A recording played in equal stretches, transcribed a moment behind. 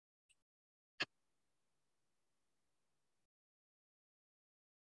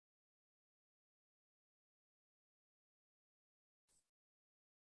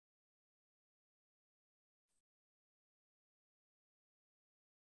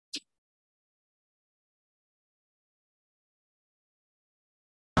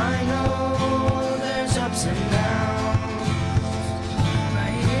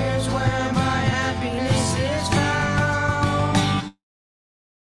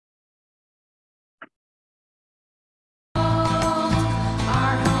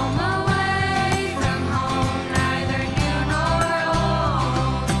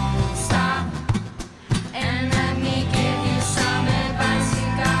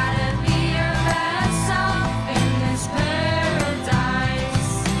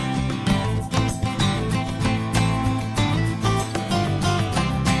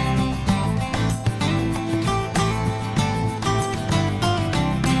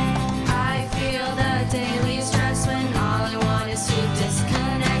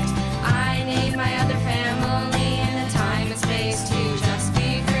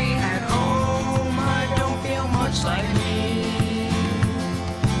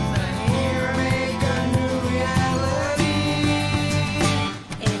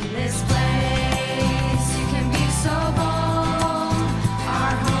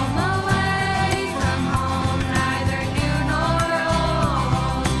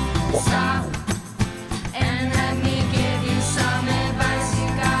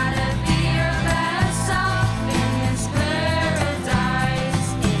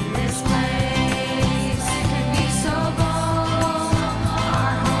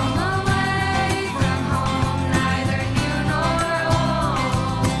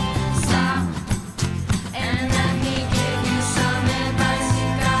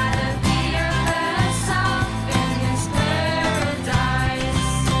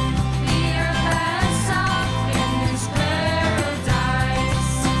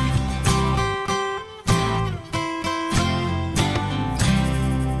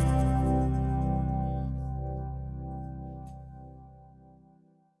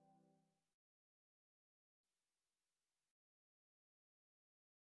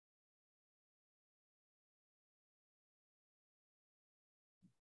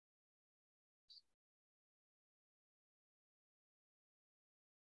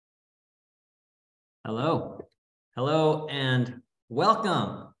Hello. Hello and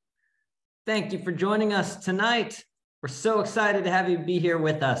welcome. Thank you for joining us tonight. We're so excited to have you be here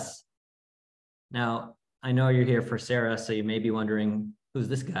with us. Now, I know you're here for Sarah, so you may be wondering, who's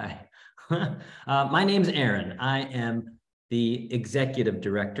this guy? My name's Aaron. I am the executive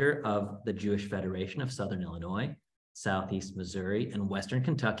director of the Jewish Federation of Southern Illinois, Southeast Missouri, and Western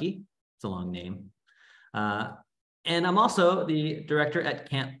Kentucky. It's a long name. And I'm also the director at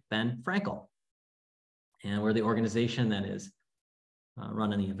Camp Ben Frankel. And we're the organization that is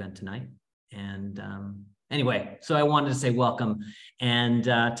running the event tonight. And anyway, so I wanted to say welcome and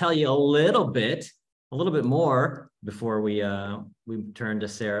tell you a little bit more before we turn to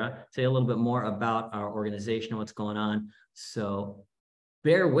Sarah, say a little bit more about our organization and what's going on. So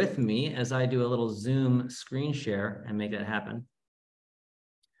bear with me as I do a little Zoom screen share and make that happen.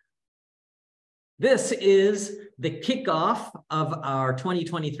 This is the kickoff of our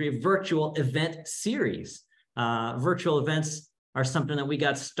 2023 virtual event series. Virtual events are something that we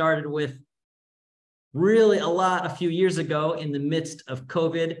got started with really a few years ago in the midst of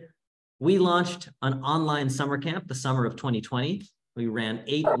COVID. We launched an online summer camp, the summer of 2020. We ran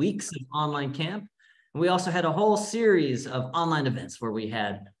 8 weeks of online camp. And we also had a whole series of online events where we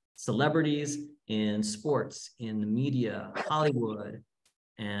had celebrities in sports, in the media, Hollywood,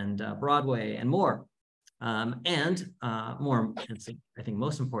 and Broadway, and more. I think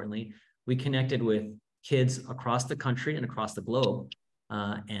most importantly, we connected with kids across the country and across the globe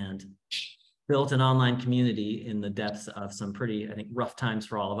and built an online community in the depths of some pretty, I think, rough times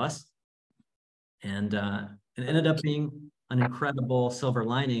for all of us. And it ended up being an incredible silver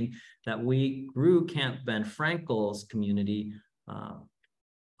lining that we grew Camp Ben Frankel's community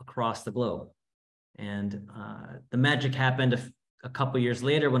across the globe. And the magic happened a couple of years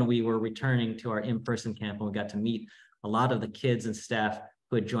later when we were returning to our in-person camp, and we got to meet a lot of the kids and staff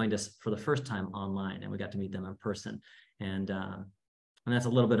who had joined us for the first time online, and we got to meet them in person. And that's a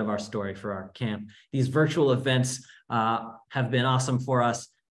little bit of our story for our camp. These virtual events have been awesome for us.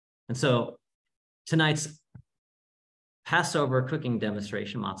 And so tonight's Passover cooking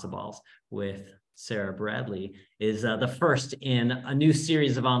demonstration, matzo balls, with Sarah Bradley is the first in a new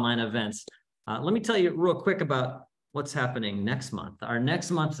series of online events. Let me tell you real quick about what's happening next month. Our next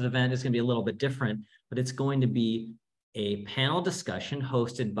month's event is going to be a little bit different, but it's going to be a panel discussion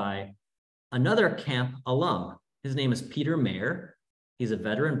hosted by another camp alum. His name is Peter Mayer. He's a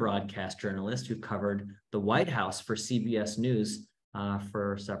veteran broadcast journalist who covered the White House for CBS News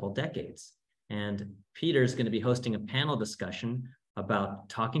for several decades. And Peter's going to be hosting a panel discussion about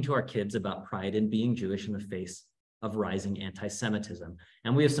talking to our kids about pride in being Jewish in the face of rising anti-Semitism.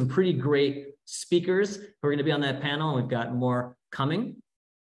 And we have some pretty great speakers who are going to be on that panel, and we've got more coming.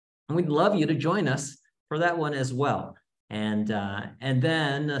 And we'd love you to join us for that one as well. And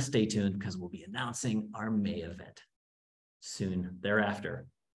then stay tuned, because we'll be announcing our May event soon thereafter.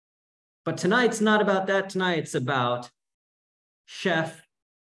 But tonight's not about that. Tonight's about Chef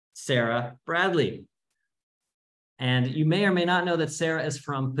Sara Bradley. And you may or may not know that Sara is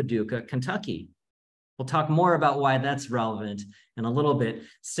from Paducah, Kentucky. We'll talk more about why that's relevant in a little bit.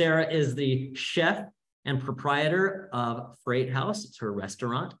 Sara is the chef and proprietor of Freight House. It's her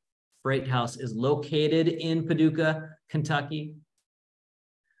restaurant. Freight House is located in Paducah, Kentucky.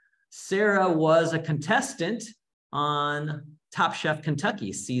 Sara was a contestant on Top Chef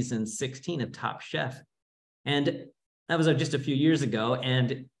Kentucky, season 16 of Top Chef. And that was just a few years ago.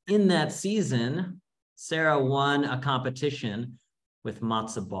 And in that season, Sara won a competition with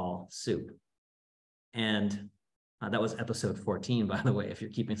matzo ball soup. And that was episode 14, by the way, if you're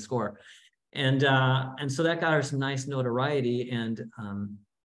keeping score. And so that got her some nice notoriety and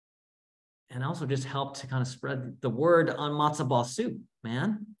also just helped to kind of spread the word on matzo ball soup,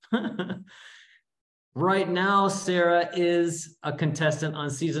 man. Right now, Sara is a contestant on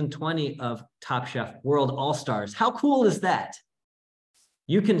season 20 of Top Chef World All-Stars. How cool is that?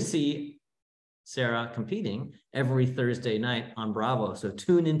 You can see Sara competing every Thursday night on Bravo. So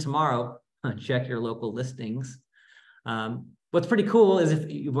tune in tomorrow. Check your local listings. What's pretty cool is if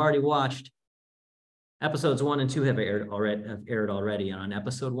you've already watched, episodes 1 and 2 have aired already. And on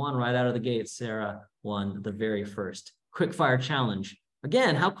episode 1, right out of the gate, Sara won the very first quickfire challenge.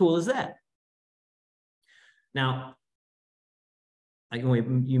 Again, how cool is that? Now,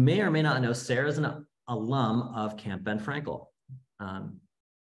 you may or may not know, Sarah's an alum of Camp Ben Frankel.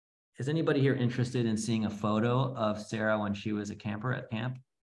 Is anybody here interested in seeing a photo of Sara when she was a camper at camp?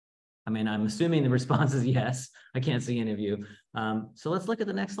 I mean, I'm assuming the response is yes. I can't see any of you. So let's look at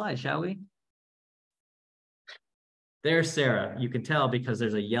the next slide, shall we? There's Sara. You can tell because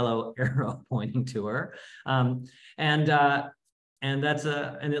there's a yellow arrow pointing to her. And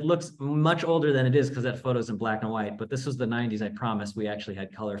and it looks much older than it is because that photo's in black and white, but this was the 90s, I promise. We actually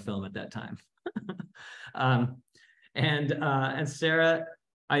had color film at that time. And Sarah,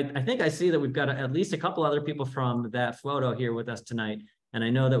 I think I see that we've got at least a couple other people from that photo here with us tonight. And I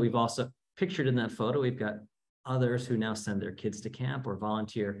know that we've also pictured in that photo, we've got others who now send their kids to camp or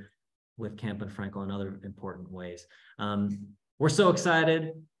volunteer with Camp and Frankel in other important ways. We're so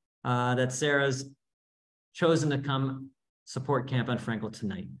excited that Sarah's chosen to come support Camp and Frankel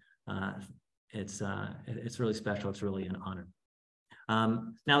tonight. It's really special. It's really an honor.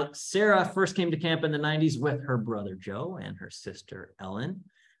 Now, Sarah first came to camp in the 90s with her brother Joe and her sister Ellen.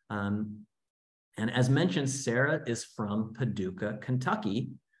 And as mentioned, Sarah is from Paducah, Kentucky,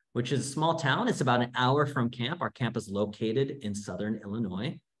 which is a small town. It's about an hour from camp. Our camp is located in southern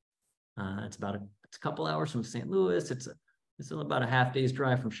Illinois. It's a couple hours from St. Louis. It's about a half day's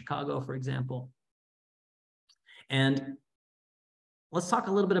drive from Chicago, for example. And let's talk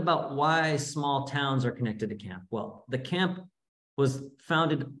a little bit about why small towns are connected to camp. Well, the camp was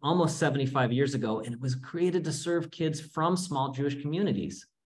founded almost 75 years ago, and it was created to serve kids from small Jewish communities.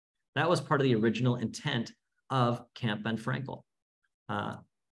 That was part of the original intent of Camp Ben Frankel.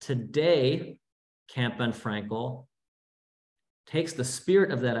 Today, Camp Ben Frankel takes the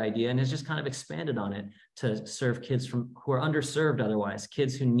spirit of that idea and has just kind of expanded on it to serve kids who are underserved otherwise,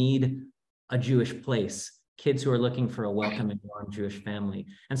 kids who need a Jewish place, kids who are looking for a welcoming, warm Jewish family.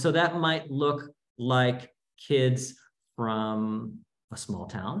 And so that might look like kids from a small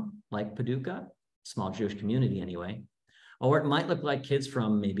town like Paducah, small Jewish community anyway, or it might look like kids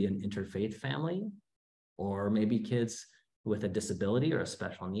from maybe an interfaith family, or maybe kids with a disability or a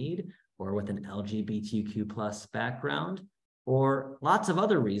special need, or with an LGBTQ plus background, or lots of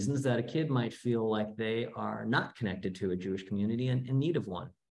other reasons that a kid might feel like they are not connected to a Jewish community and in need of one.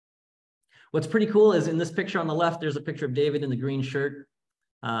 What's pretty cool is in this picture on the left, there's a picture of David in the green shirt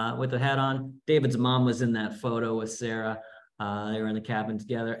with a hat on. David's mom was in that photo with Sarah. They were in the cabin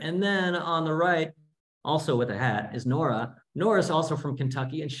together. And then on the right, also with a hat, is Nora. Nora's also from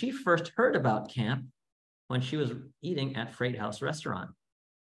Kentucky, and she first heard about camp when she was eating at Freight House Restaurant.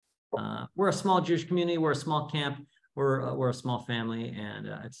 We're a small Jewish community. We're a small camp. We're a small family, and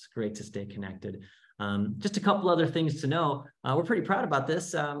it's great to stay connected. Just a couple other things to know. We're pretty proud about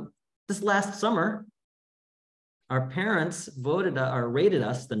this. This last summer, our parents voted or rated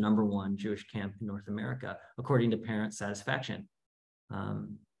us the #1 Jewish camp in North America, according to parent satisfaction.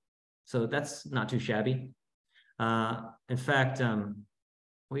 So that's not too shabby. In fact,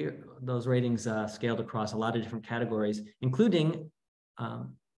 those ratings scaled across a lot of different categories, including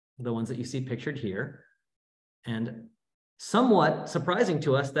the ones that you see pictured here. And somewhat surprising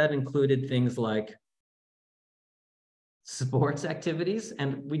to us, that included things like sports activities.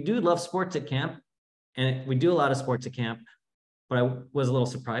 And we do love sports at camp, and we do a lot of sports at camp, but I was a little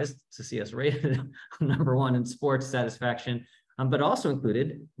surprised to see us rated #1 in sports satisfaction, but also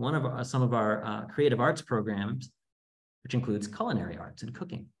included some of our creative arts programs, which includes culinary arts and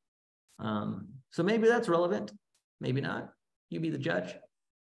cooking. So maybe that's relevant, maybe not. You be the judge.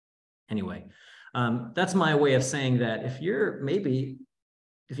 Anyway, that's my way of saying that if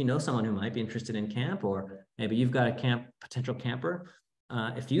you know someone who might be interested in camp, or maybe you've got a potential camper,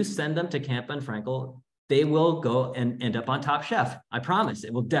 if you send them to Camp Ben Frankel, they will go and end up on Top Chef. I promise.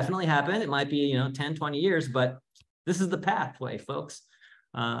 It will definitely happen. It might be 10, 20 years, but this is the pathway, folks.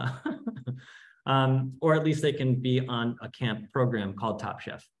 Or at least they can be on a camp program called Top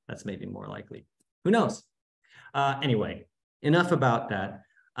Chef. That's maybe more likely. Who knows? Anyway, enough about that.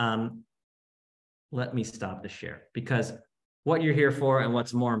 Let me stop the share, because what you're here for and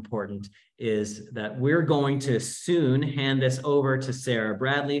what's more important is that we're going to soon hand this over to Sarah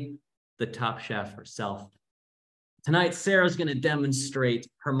Bradley, the Top Chef herself. Tonight, Sarah's going to demonstrate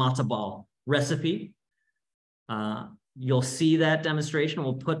her matzah ball recipe. You'll see that demonstration.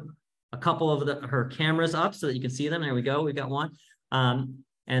 We'll put a couple of her cameras up so that you can see them. There we go. We've got one. And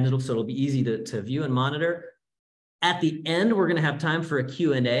it'll be easy to view and monitor. At the end, we're going to have time for a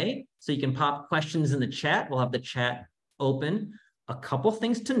Q&A, so you can pop questions in the chat. We'll have the chat open. A couple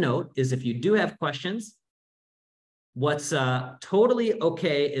things to note is if you do have questions, what's totally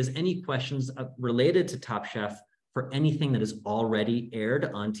okay is any questions related to Top Chef for anything that is already aired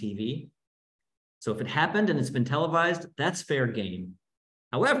on TV. So if it happened and it's been televised, that's fair game.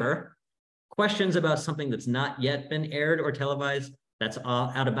 However, questions about something that's not yet been aired or televised, that's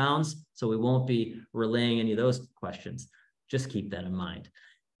all out of bounds, so we won't be relaying any of those questions. Just keep that in mind.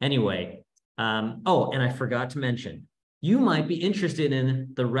 Anyway, oh, and I forgot to mention, you might be interested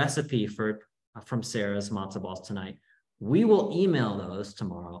in the recipe from Sarah's matzo balls tonight. We will email those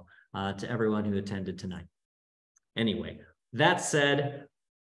tomorrow to everyone who attended tonight. Anyway, that said,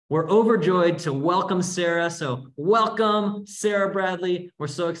 we're overjoyed to welcome Sara. So welcome, Sara Bradley. We're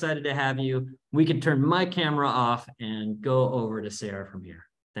so excited to have you. We can turn my camera off and go over to Sara from here.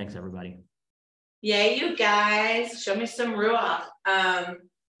 Thanks, everybody. Yay, you guys. Show me some ruach.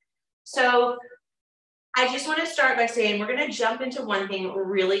 So I just want to start by saying we're going to jump into one thing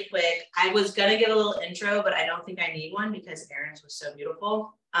really quick. I was going to get a little intro, but I don't think I need one because Erin's was so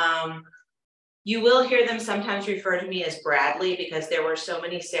beautiful. You will hear them sometimes refer to me as Bradley because there were so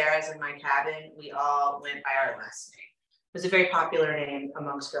many Saras in my cabin. We all went by our last name. It was a very popular name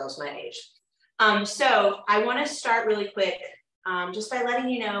amongst girls my age. So I want to start really quick just by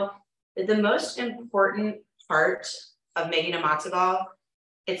letting you know that the most important part of making a matzo ball,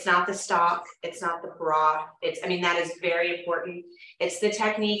 it's not the stock, it's not the broth. I mean, that is very important. It's the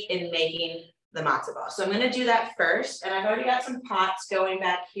technique in making the matzo ball. So I'm going to do that first. And I've already got some pots going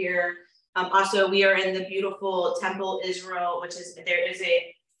back here. Also, we are in the beautiful Temple, Israel, there is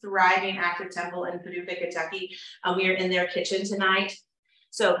a thriving active temple in Paducah, Kentucky. We are in their kitchen tonight.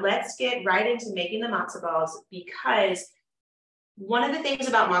 So let's get right into making the matzo balls, because one of the things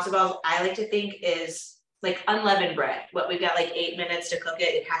about matzo balls I like to think is like unleavened bread. What we've got like 8 minutes to cook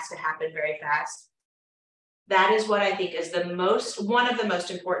it. It has to happen very fast. That is what I think is one of the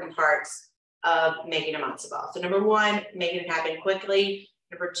most important parts of making a matzo ball. So number one, making it happen quickly.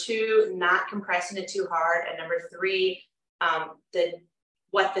 Number two, not compressing it too hard. And number three,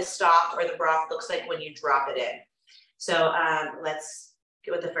 what the stock or the broth looks like when you drop it in. So let's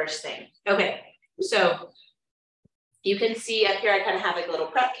get with the first thing. Okay, so you can see up here, I kind of have like a little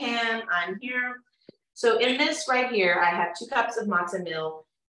prep can. I'm here. So in this right here, I have 2 cups of matzo meal.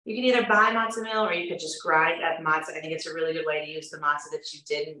 You can either buy matzo meal or you could just grind up matzo. I think it's a really good way to use the matzo that you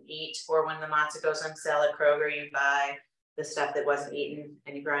didn't eat, or when the matzo goes on sale at Kroger, you buy the stuff that wasn't eaten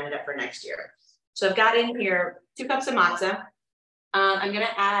and you grind it up for next year. So I've got in here 2 cups of matzo. I'm gonna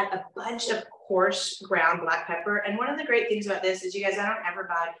add a bunch of coarse ground black pepper. And one of the great things about this is, you guys, I don't ever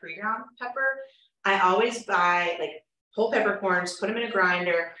buy pre-ground pepper. I always buy like whole peppercorns, put them in a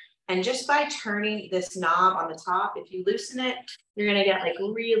grinder, and just by turning this knob on the top, if you loosen it, you're gonna get like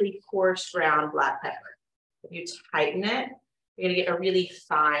really coarse ground black pepper. If you tighten it, you're gonna get a really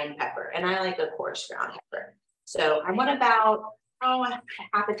fine pepper. And I like a coarse ground pepper. So I want about,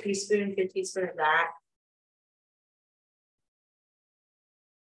 half a teaspoon, 2 teaspoons of that.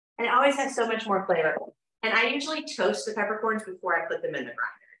 And it always has so much more flavor. And I usually toast the peppercorns before I put them in the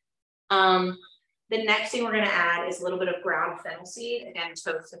grinder. The next thing we're gonna add is a little bit of ground fennel seed. Again,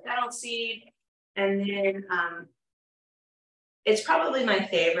 toast the fennel seed. And then it's probably my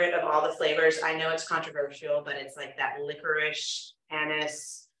favorite of all the flavors. I know it's controversial, but it's like that licorice,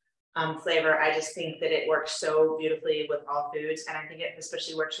 anise flavor. I just think that it works so beautifully with all foods. And I think it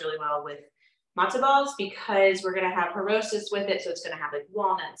especially works really well with matzo balls because we're gonna have harosis with it. So it's gonna have like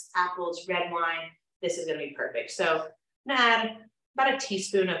walnuts, apples, red wine. This is gonna be perfect. So I'm gonna add about a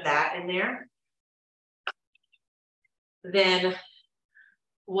teaspoon of that in there. Then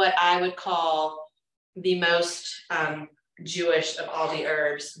what I would call the most Jewish of all the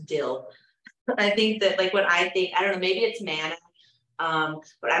herbs, dill. I think that like I don't know, maybe it's manna,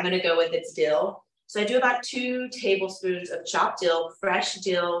 but I'm gonna go with its dill. So I do about 2 tablespoons of chopped dill, fresh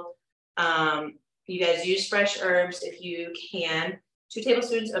dill. You guys use fresh herbs if you can. 2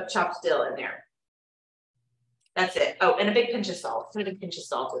 tablespoons of chopped dill in there. That's it. Oh, and a big pinch of salt. Put a pinch of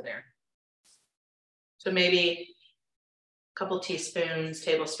salt in there. So maybe a couple teaspoons,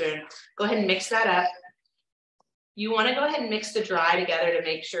 tablespoon. Go ahead and mix that up. You want to go ahead and mix the dry together to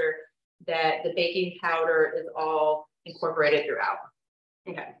make sure that the baking powder is all incorporated throughout.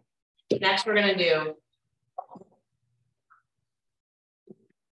 Okay. Next, we're going to do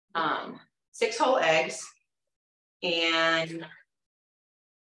 6 whole eggs. And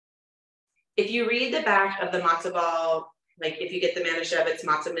if you read the back of the matzo ball, like if you get the Manischewitz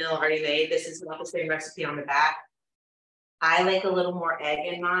matzo meal already made, this is not the same recipe on the back. I like a little more egg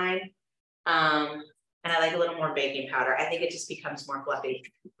in mine. And I like a little more baking powder. I think it just becomes more fluffy.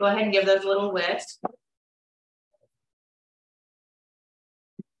 Go ahead and give those a little whisk.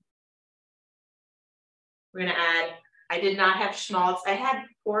 We're gonna add, I did not have schmaltz. I had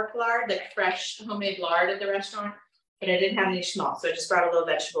pork lard, like fresh homemade lard at the restaurant, but I didn't have any schmaltz. So I just brought a little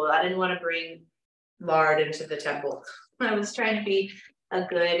vegetable. I didn't want to bring lard into the temple. I was trying to be a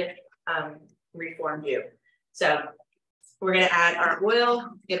good Reformed Jew. So we're gonna add our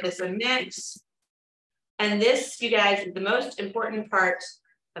oil, give this a mix. And this, you guys, is the most important part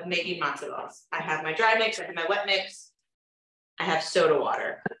of making matzo balls. I have my dry mix, I have my wet mix, I have soda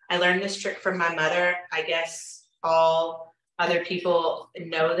water. I learned this trick from my mother. I guess all other people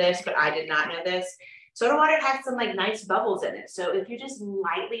know this, but I did not know this. Soda water has some like nice bubbles in it. So if you just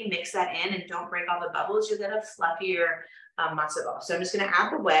lightly mix that in and don't break all the bubbles, you'll get a fluffier matzo ball. So I'm just gonna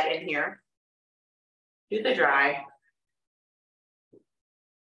add the wet in here, do the dry.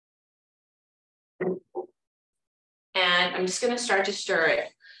 And I'm just gonna start to stir it.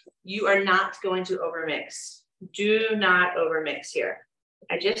 You are not going to overmix. Do not overmix here.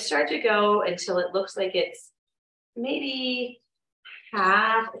 I just start to go until it looks like it's maybe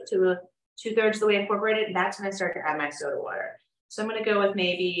half to 2/3 the way incorporated. And that's when I start to add my soda water. So I'm gonna go with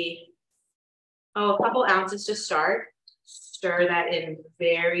maybe, a couple ounces to start. Stir that in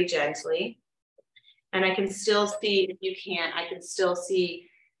very gently. And I can still see, if you can't, I can still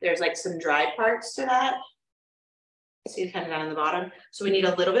see there's like some dry parts to that. See kind of down on the bottom. So we need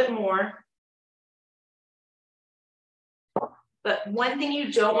a little bit more. But one thing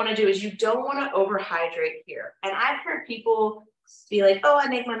you don't want to do is you don't want to overhydrate here. And I've heard people be like, oh, I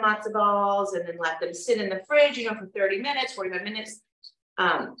make my matzo balls and then let them sit in the fridge, for 30 minutes, 45 minutes.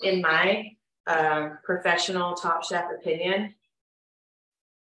 In my professional Top Chef opinion,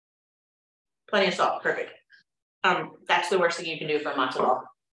 plenty of salt, perfect. That's the worst thing you can do for a matzo ball.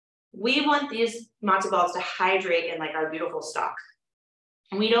 We want these matzo balls to hydrate in like our beautiful stock.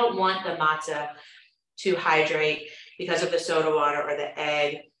 And we don't want the matzo to hydrate because of the soda water or the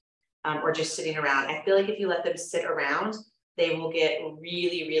egg or just sitting around. I feel like if you let them sit around, they will get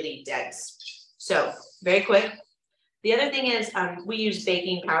really, really dense. So very quick. The other thing is we use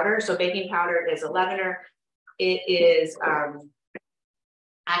baking powder. So baking powder is a leavener. It is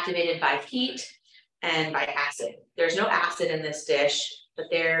activated by heat and by acid. There's no acid in this dish, but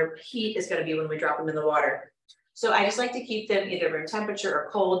their heat is going to be when we drop them in the water. So I just like to keep them either room temperature or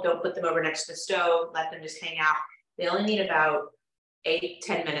cold. Don't put them over next to the stove. Let them just hang out. They only need about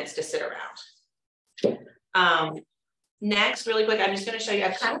 8-10 minutes to sit around. Next, really quick, I'm just going to show you.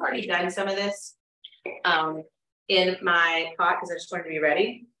 I've kind of already done some of this in my pot because I just wanted to be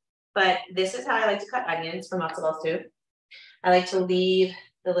ready. But this is how I like to cut onions for matzo balls too. I like to leave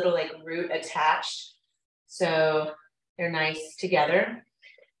the little like root attached, so they're nice together.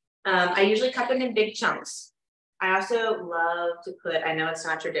 I usually cut them in big chunks. I also love to put, I know it's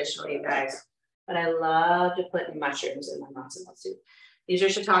not traditional, you guys, but I love to put mushrooms in my matzo ball soup. These are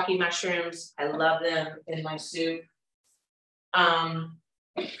shiitake mushrooms. I love them in my soup. I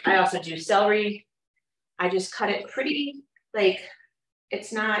also do celery. I just cut it pretty, like,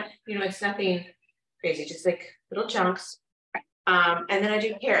 it's not, it's nothing crazy, just like little chunks. And then I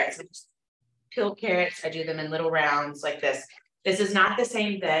do carrots. I just peel carrots. I do them in little rounds like this. This is not the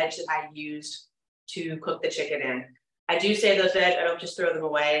same veg that I used to cook the chicken in. I do save those veg. I don't just throw them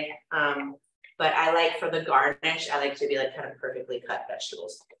away. But I like for the garnish, I like to be like kind of perfectly cut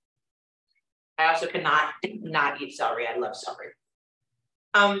vegetables. I also cannot not eat celery. I love celery.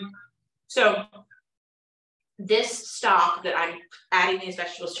 So this stock that I'm adding these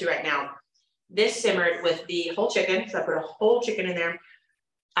vegetables to right now, this simmered with the whole chicken. So I put a whole chicken in there.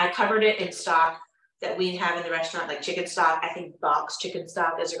 I covered it in stock that we have in the restaurant, like chicken stock. I think box chicken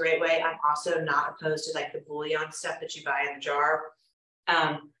stock is a great way. I'm also not opposed to like the bouillon stuff that you buy in the jar.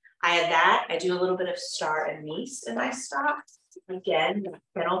 I add that. I do a little bit of star anise in my stock. Again,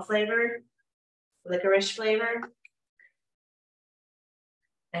 fennel flavored, licorice flavor.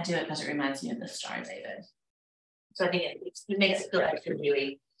 I do it because it reminds me of the Star David. So I think it makes it feel extra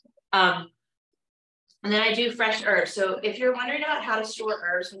gooey. And then I do fresh herbs. So if you're wondering about how to store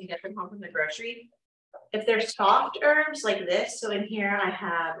herbs when you get them home from the grocery, if they're soft herbs like this, so in here I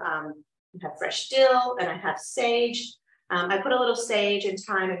have fresh dill and I have sage. I put a little sage and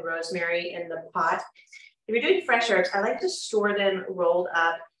thyme and rosemary in the pot. If you're doing fresh herbs, I like to store them rolled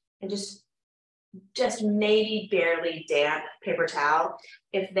up and just maybe barely damp paper towel.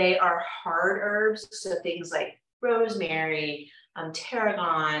 If they are hard herbs, so things like rosemary,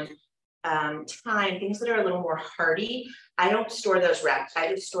 tarragon, thyme, things that are a little more hardy, I don't store those wrapped.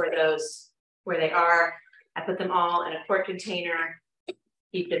 I just store those where they are. I put them all in a quart container,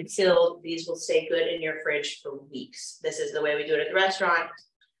 keep them sealed. These will stay good in your fridge for weeks. This is the way we do it at the restaurant.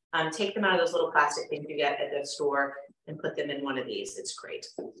 Take them out of those little plastic things you get at the store and put them in one of these. It's great.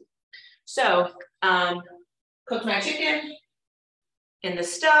 So cooked my chicken in the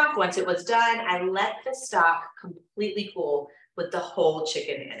stock. Once it was done, I let the stock completely cool with the whole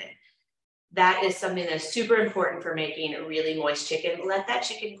chicken in it. That is something that's super important for making a really moist chicken. Let that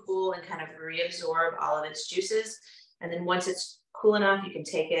chicken cool and kind of reabsorb all of its juices. And then once it's cool enough, you can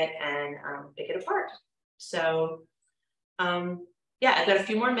take it and pick it apart. So yeah, I've got a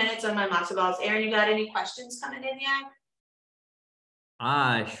few more minutes on my matzo balls. Aaron, you got any questions coming in yet?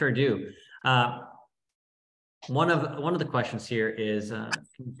 I sure do. One of the questions here is, can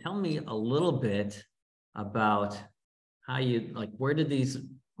you tell me a little bit about how you, like, where did these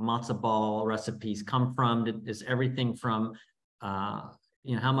matzo ball recipes come from? Is everything from,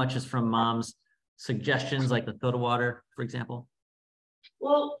 you know, how much is from mom's suggestions, like the soda water, for example?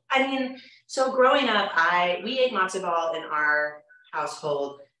 Well, I mean, so growing up, we ate matzo ball in our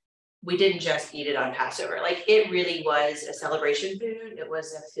household. We didn't just eat it on Passover. Like, it really was a celebration food. It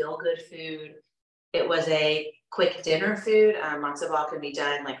was a feel-good food. It was a quick dinner food. Matzo ball can be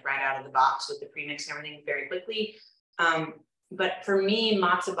done like right out of the box with the premix and everything very quickly. But for me,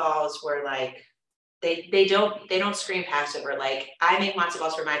 matzo balls were like, they don't scream Passover. Like, I make matzo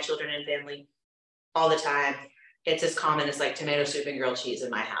balls for my children and family all the time. It's as common as like tomato soup and grilled cheese in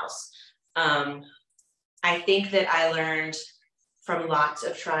my house. I think that I learned from lots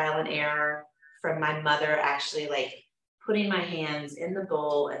of trial and error from my mother, actually, like putting my hands in the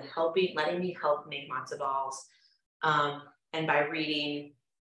bowl and letting me help make matzo balls. And by reading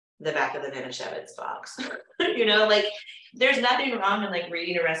the back of the Manischewitz box, you know, like, there's nothing wrong in like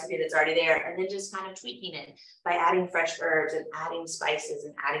reading a recipe that's already there and then just kind of tweaking it by adding fresh herbs and adding spices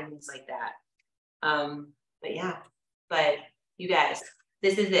and adding things like that. But yeah, but you guys,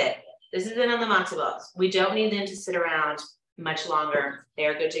 this is it. This is it on the matzo balls. We don't need them to sit around much longer. They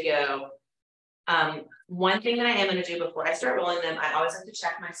are good to go. One thing that I am going to do before I start rolling them, I always have to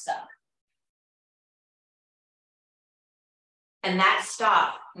check my stock. And that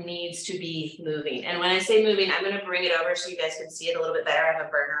stock needs to be moving. And when I say moving, I'm going to bring it over so you guys can see it a little bit better. I have a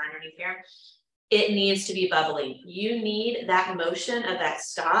burner underneath here. It needs to be bubbling. You need that motion of that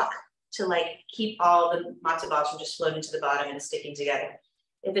stock to like keep all the matzo balls from just floating to the bottom and sticking together.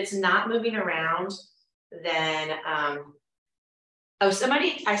 If it's not moving around, then, I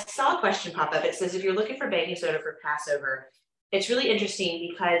saw a question pop up. It says, if you're looking for baking soda for Passover, it's really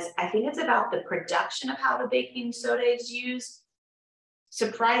interesting because I think it's about the production of how the baking soda is used.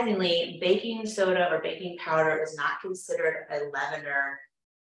 Surprisingly, baking soda or baking powder is not considered a leavener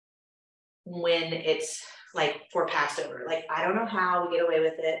when it's like for Passover. Like, I don't know how we get away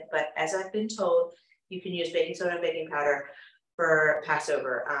with it, but as I've been told, you can use baking soda and baking powder for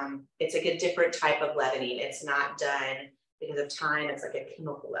Passover. It's like a different type of leavening. It's not done because of time. It's like a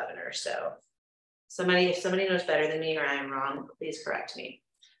chemical leavener. So if somebody knows better than me or I am wrong, please correct me.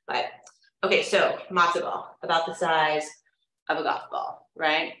 But okay, so matzo ball, about the size of a golf ball,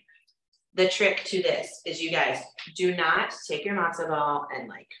 right? The trick to this is, you guys, do not take your matzo ball and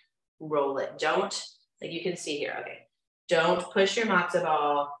like roll it. Don't, like you can see here, okay. Don't push your matzo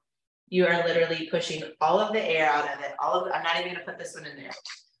ball. You are literally pushing all of the air out of it. I'm not even gonna put this one in there.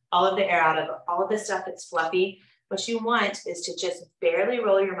 All of the air out of it, all of the stuff that's fluffy. What you want is to just barely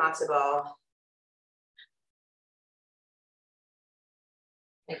roll your matzo ball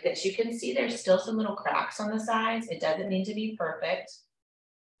like this. You can see there's still some little cracks on the sides. It doesn't need to be perfect,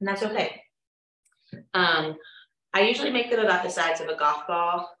 and that's okay. I usually make them about the size of a golf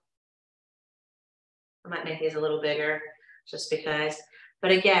ball. I might make these a little bigger just because,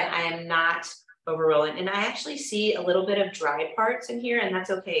 but again, I am not over rolling. And I actually see a little bit of dry parts in here, and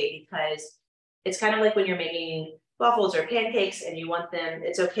that's okay because it's kind of like when you're making waffles or pancakes and you want them,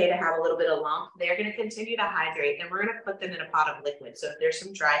 it's okay to have a little bit of lump. They're going to continue to hydrate, and we're going to put them in a pot of liquid. So if there's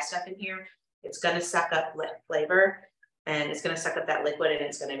some dry stuff in here, it's going to suck up flavor, and it's going to suck up that liquid, and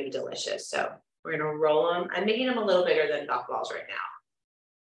it's going to be delicious. So we're going to roll them. I'm making them a little bigger than golf balls right now.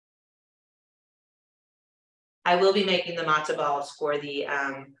 I will be making the matzo balls for the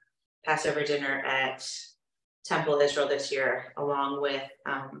Passover dinner at Temple Israel this year, along with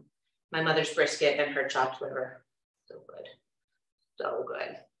my mother's brisket and her chopped liver. So good, so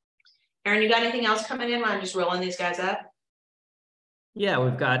good. Aaron, you got anything else coming in while I'm just rolling these guys up? Yeah,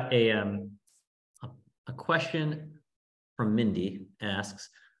 we've got a question from Mindy. Asks,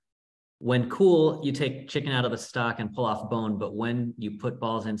 when cool, you take chicken out of the stock and pull off bone, but when you put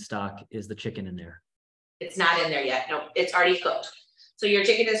balls in stock, is the chicken in there? It's not in there yet. No, it's already cooked. So your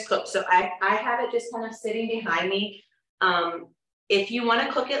chicken is cooked. So I have it just kind of sitting behind me. If you want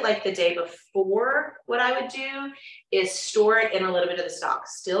to cook it like the day before, what I would do is store it in a little bit of the stock.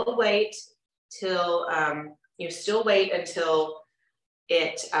 Still wait till until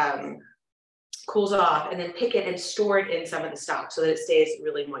it cools off, and then pick it and store it in some of the stock so that it stays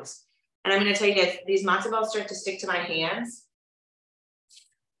really moist. And I'm going to tell you guys, these matzo balls start to stick to my hands.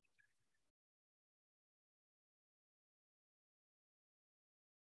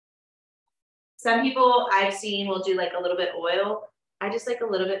 Some people I've seen will do like a little bit of oil. I just like a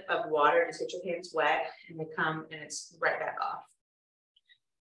little bit of water, just get your hands wet, and they come and it's right back off.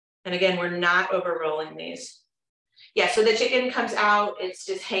 And again, we're not over rolling these. Yeah, so the chicken comes out, it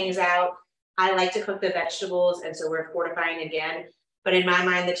just hangs out. I like to cook the vegetables, and so we're fortifying again. But in my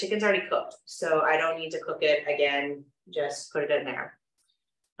mind, the chicken's already cooked, so I don't need to cook it again, just put it in there.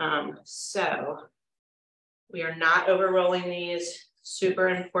 So we are not over rolling these, super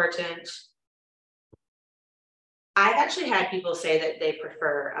important. I've actually had people say that they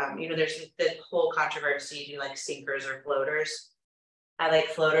prefer, you know, there's the whole controversy, do you like sinkers or floaters? I like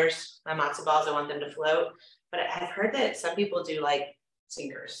floaters, my matzo balls, I want them to float, but I've heard that some people do like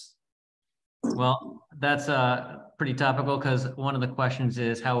sinkers. Well, that's pretty topical because one of the questions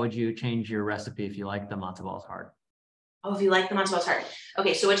is, how would you change your recipe if you like the matzo balls hard? Oh, if you like the matzo balls hard.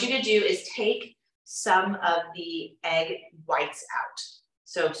 Okay, so what you could do is take some of the egg whites out.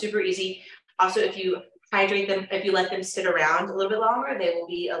 So super easy. Also, if you hydrate them, if you let them sit around a little bit longer, they will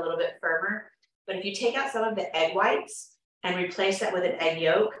be a little bit firmer. But if you take out some of the egg whites and replace that with an egg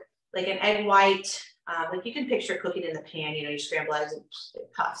yolk, like an egg white, like you can picture cooking in the pan, you know, you scramble eggs and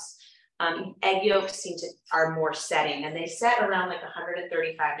it puffs. Egg yolks are more setting, and they set around like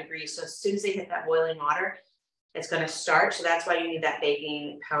 135 degrees. So as soon as they hit that boiling water, it's going to start. So that's why you need that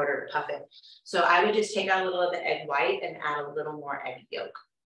baking powder to puff it. So I would just take out a little of the egg white and add a little more egg yolk.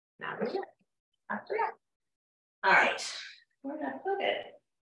 Now we're good. After that. All right. Where did I put it?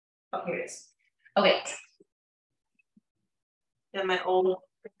 Oh, here it is. Okay. Got my old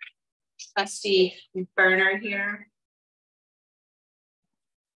trusty burner here.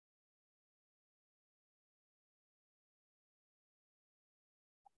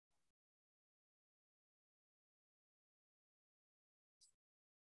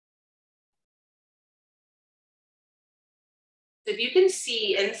 If you can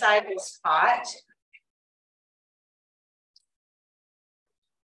see inside this pot,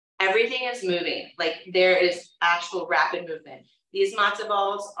 everything is moving. Like there is actual rapid movement. These matzo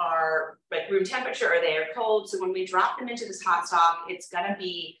balls are like room temperature or they are cold. So when we drop them into this hot stock, it's gonna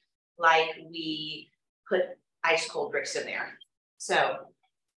be like we put ice cold bricks in there. So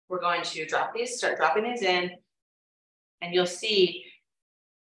we're going to start dropping these in, and you'll see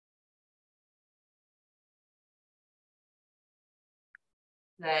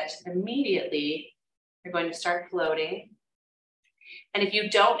that immediately they're going to start floating. And if you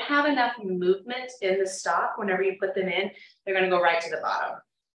don't have enough movement in the stock, whenever you put them in, they're going to go right to the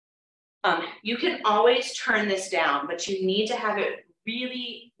bottom. You can always turn this down, but you need to have it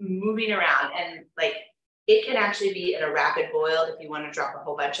really moving around. And like it can actually be at a rapid boil if you want to drop a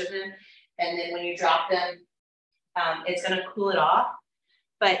whole bunch of them. And then when you drop them, it's going to cool it off,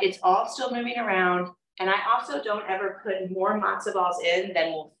 but it's all still moving around. And I also don't ever put more matzo balls in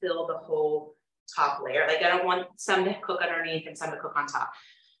than will fill the whole top layer. Like I don't want some to cook underneath and some to cook on top.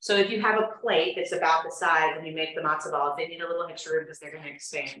 So if you have a plate that's about the size and you make the matzo balls, they need a little extra room because they're going to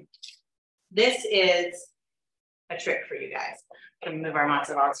expand. This is a trick for you guys. I'm going to move our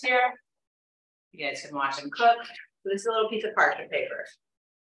matzo balls here. You guys can watch them cook. So this is a little piece of parchment paper.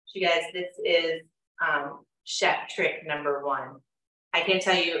 So you guys, this is chef trick number 1. I can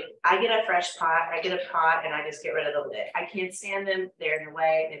tell you, I get a fresh pot, I get a pot and I just get rid of the lid. I can't stand them, they're in the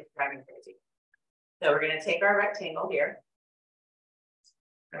way, they're driving me crazy. So we're gonna take our rectangle here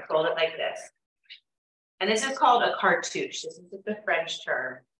and fold it like this. And this is called a cartouche. This is the French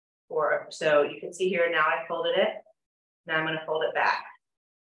term for, so you can see here now I folded it. Now I'm gonna fold it back.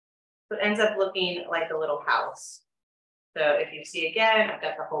 So it ends up looking like a little house. So if you see again, I've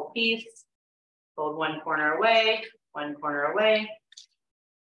got the whole piece, fold one corner away, one corner away.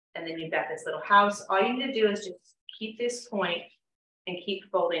 And then you've got this little house. All you need to do is just keep this point and keep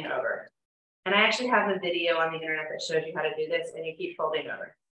folding over. And I actually have a video on the internet that shows you how to do this, and you keep folding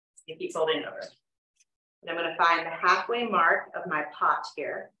over. You keep folding over. And I'm going to find the halfway mark of my pot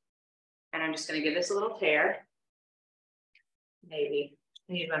here. And I'm just going to give this a little tear. Maybe.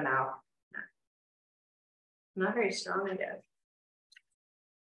 I use my mouth. Not very strong, I guess.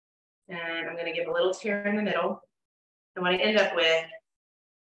 And I'm going to give a little tear in the middle. And what I end up with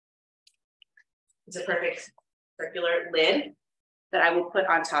is a perfect circular lid that I will put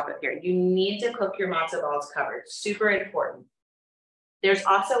on top of here. You need to cook your matzo balls covered, super important. There's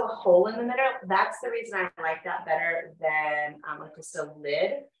also a hole in the middle. That's the reason I like that better than like just a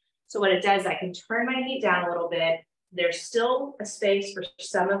lid. So what it does, I can turn my heat down a little bit. There's still a space for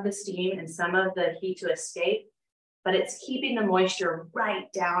some of the steam and some of the heat to escape, but it's keeping the moisture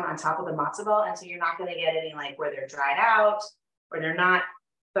right down on top of the matzo ball. And so you're not gonna get any like where they're dried out or they're not.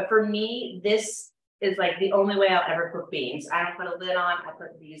 But for me, this is like the only way I'll ever cook beans. I don't put a lid on, I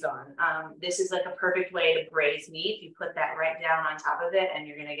put these on. This is like a perfect way to braise meat. You put that right down on top of it and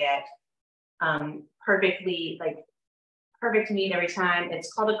you're gonna get perfect meat every time.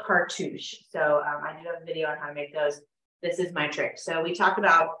 It's called a cartouche. So I do have a video on how to make those. This is my trick. So we talked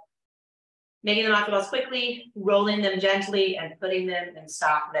about making the matzo balls quickly, rolling them gently, and putting them in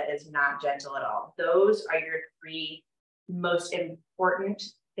stock that is not gentle at all. Those are your 3 most important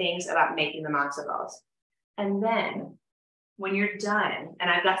things about making the matzo balls. And then when you're done, and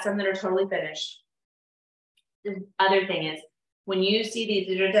I've got some that are totally finished, the other thing is, when you see these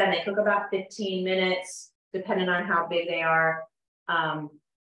that are done, they cook about 15 minutes, depending on how big they are.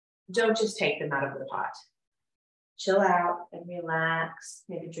 Don't just take them out of the pot. Chill out and relax.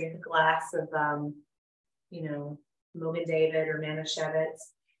 Maybe drink a glass of, you know, Mogen David or Manischewitz,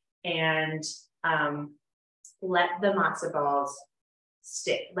 and let the matzo balls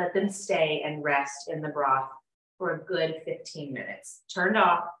stick. Let them stay and rest in the broth for a good 15 minutes. Turned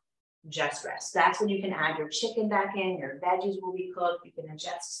off, just rest. That's when you can add your chicken back in. Your veggies will be cooked. You can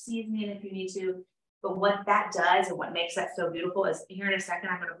adjust seasoning if you need to. But what that does and what makes that so beautiful is, here in a second,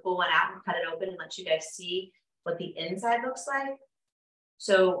 I'm going to pull one out and cut it open and let you guys see what the inside looks like.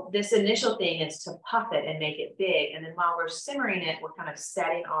 So this initial thing is to puff it and make it big. And then while we're simmering it, we're kind of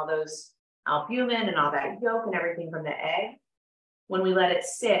setting all those albumin and all that yolk and everything from the egg. When we let it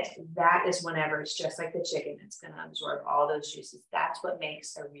sit, that is whenever it's just like the chicken. It's going to absorb all those juices. That's what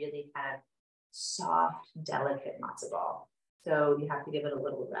makes a really kind of soft, delicate matzo ball. So you have to give it a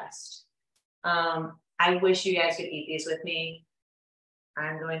little rest. I wish you guys could eat these with me.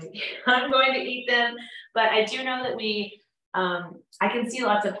 I'm going to eat them, but I do know that I can see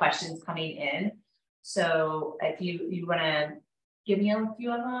lots of questions coming in. So if you want to give me a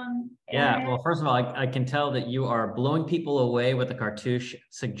few of them. Yeah, well, first of all, I can tell that you are blowing people away with the cartouche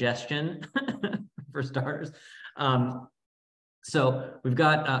suggestion for starters. So we've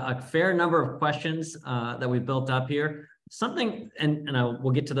got a fair number of questions that we've built up here. Something, and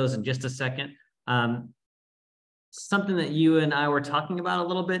we'll get to those in just a second. Something that you and I were talking about a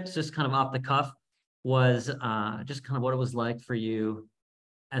little bit, just kind of off the cuff, was just kind of what it was like for you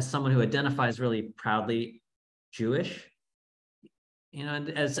as someone who identifies really proudly Jewish, you know,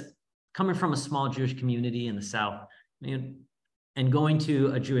 as coming from a small Jewish community in the South, you know, and going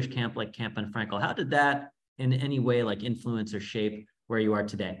to a Jewish camp like Camp in Frankel. How did that in any way like influence or shape where you are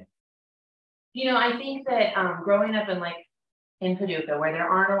today? You know, I think that growing up in Paducah, where there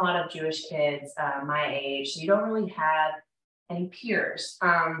aren't a lot of Jewish kids my age, you don't really have any peers.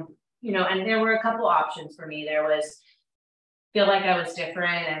 You know, and there were a couple options for me. There was feel like I was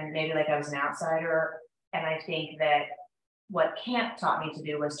different and maybe like I was an outsider. And I think that what camp taught me to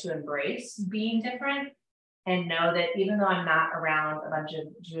do was to embrace being different and know that even though I'm not around a bunch of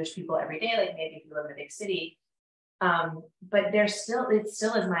Jewish people every day, like maybe if you live in a big city, but it still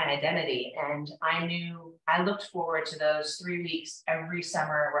is my identity. And I looked forward to those 3 weeks every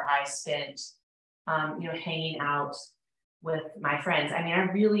summer where I spent, you know, hanging out with my friends. I mean,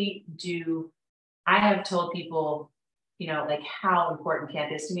 I really do. I have told people, you know, like how important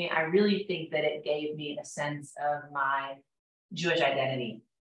camp is to me. I really think that it gave me a sense of my Jewish identity.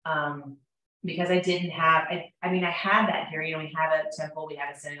 Because I didn't have, I mean, I had that here, you know, we have a temple, we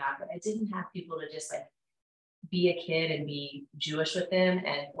have a synagogue, but I didn't have people to just like be a kid and be Jewish with them,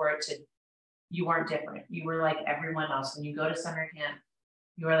 and for it to, you weren't different. You were like everyone else. When you go to summer camp,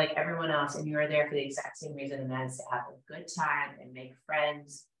 you are like everyone else, and you are there for the exact same reason, and that is to have a good time and make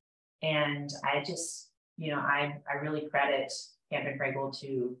friends. And I just, you know, I really credit Camp in Frankel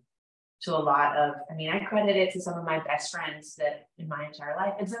to a lot of, I mean, I credit it to some of my best friends that in my entire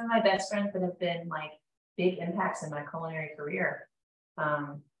life, and some of my best friends that have been like big impacts in my culinary career.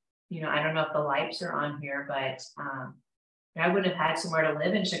 You know, I don't know if the lights are on here, but I wouldn't have had somewhere to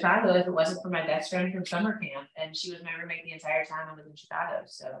live in Chicago if it wasn't for my best friend from summer camp. And she was my roommate the entire time I was in Chicago.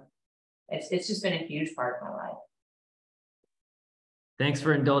 So it's just been a huge part of my life. Thanks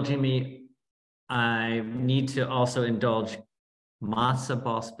for indulging me. I need to also indulge matzo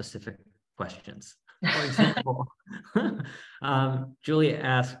ball specific questions. For example, Julia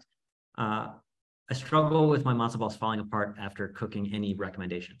asked, I struggle with my matzo balls falling apart after cooking. Any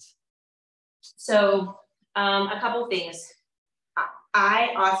recommendations? So a couple things. I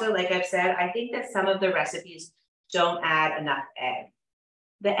also, like I've said, I think that some of the recipes don't add enough egg.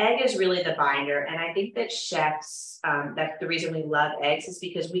 The egg is really the binder. And I think that chefs, that's the reason we love eggs, is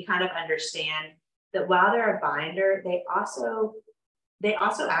because we kind of understand that while they're a binder, they also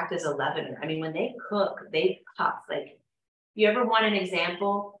act as a leavener. I mean, when they cook, they puff. Like, you ever want an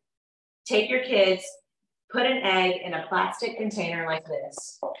example? Take your kids, put an egg in a plastic container like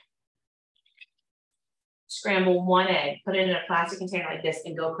this, scramble one egg, put it in a plastic container like this,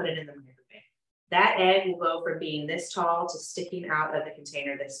 and go put it in the microwave. That egg will go from being this tall to sticking out of the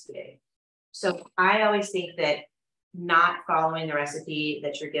container this big. So I always think that not following the recipe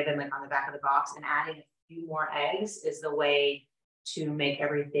that you're given like on the back of the box and adding a few more eggs is the way to make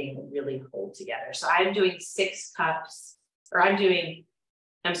everything really hold together. So I'm doing 6 cups, or I'm doing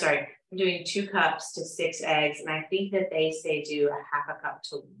 2 cups to 6 eggs. And I think that they say do a half a cup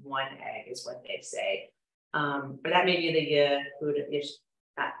to 1 egg is what they say. Or that may be the food is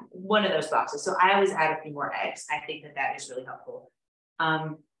one of those boxes. So I always add a few more eggs. I think that that is really helpful.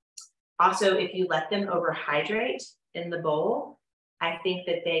 Also, if you let them overhydrate in the bowl, I think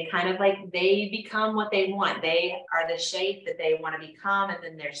that they kind of like, they become what they want. They are the shape that they want to become, and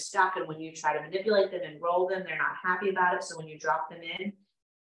then they're stuck. And when you try to manipulate them and roll them, they're not happy about it. So when you drop them in,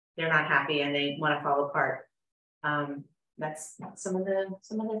 they're not happy and they want to fall apart. That's some of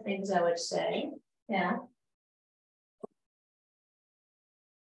the things I would say. Yeah.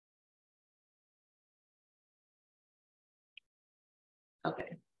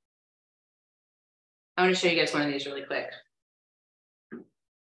 Okay. I want to show you guys one of these really quick.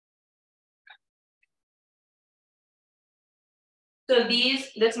 So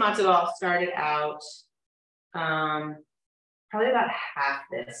this matzo ball started out probably about half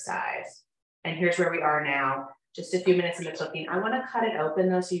this size. And here's where we are now, just a few minutes into cooking. I want to cut it open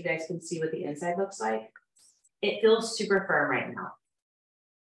though, so you guys can see what the inside looks like. It feels super firm right now.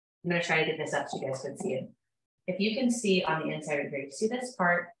 I'm going to try to get this up so you guys can see it. If you can see on the inside right here, you see this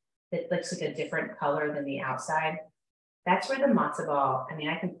part that looks like a different color than the outside? That's where the matzo ball, I mean,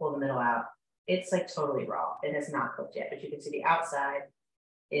 I can pull the middle out. It's like totally raw. It has not cooked yet, but you can see the outside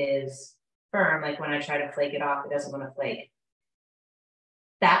is firm. Like when I try to flake it off, it doesn't want to flake.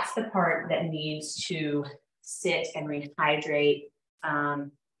 That's the part that needs to sit and rehydrate,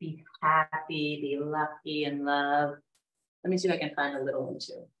 be happy, be lucky, and love. Let me see if I can find a little one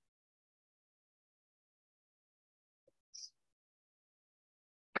too.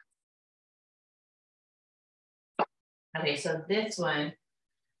 Okay, so this one,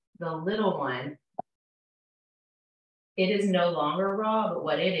 the little one, it is no longer raw, but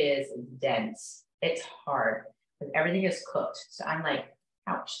what it is dense. It's hard because everything is cooked. So I'm like,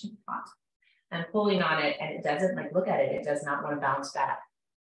 ouch, hot. I'm pulling on it and it doesn't, like, look at it. It does not want to bounce back.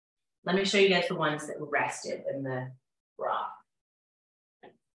 Let me show you guys the ones that rested in the raw.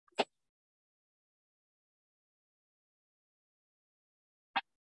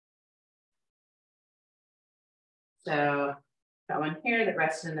 So got one here that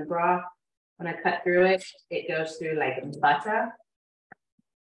rested in the broth. When I cut through it, it goes through like butter.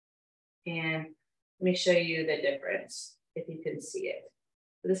 And let me show you the difference, if you can see it.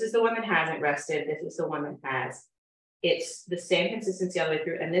 So this is the one that hasn't rested. This is the one that has. It's the same consistency all the way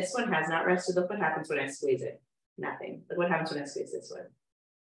through. And this one has not rested. Look what happens when I squeeze it. Nothing. Look what happens when I squeeze this one.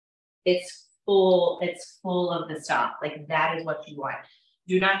 It's full of the stock. Like that is what you want.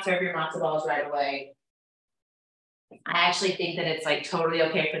 Do not serve your matzo balls right away. I actually think that it's like totally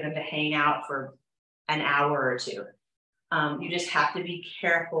okay for them to hang out for an hour or two. You just have to be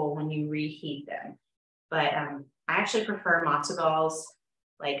careful when you reheat them. But I actually prefer matzo balls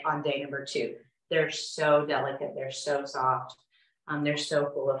like on day number 2. They're so delicate. They're so soft. They're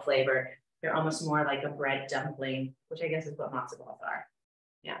so full of flavor. They're almost more like a bread dumpling, which I guess is what matzo balls are.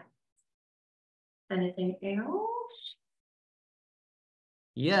 Yeah. Anything else?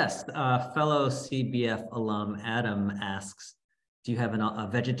 Yes, fellow CBF alum Adam asks, do you have a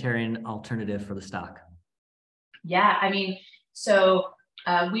vegetarian alternative for the stock? Yeah, I mean, so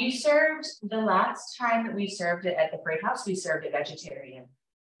we served, the last time that we served it at the Freight House, we served it vegetarian.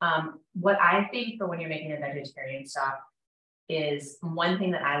 What I think for when you're making a vegetarian stock is one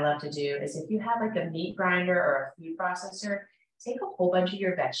thing that I love to do is if you have like a meat grinder or a food processor, take a whole bunch of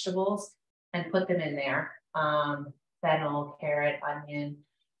your vegetables and put them in there. Fennel, carrot, onion,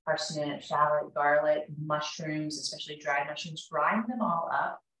 parsnip, shallot, garlic, mushrooms, especially dried mushrooms, grind them all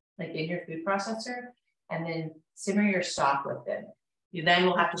up like in your food processor and then simmer your stock with them. You then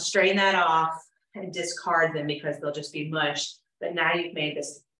will have to strain that off and discard them because they'll just be mush. But now you've made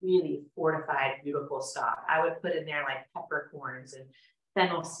this really fortified, beautiful stock. I would put in there like peppercorns and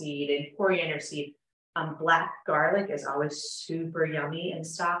fennel seed and coriander seed. Black garlic is always super yummy in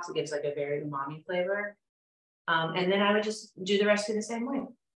stocks. It gives like a very umami flavor. And then I would just do the recipe the same way.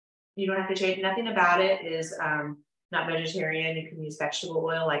 You don't have to change, nothing about it is not vegetarian. You can use vegetable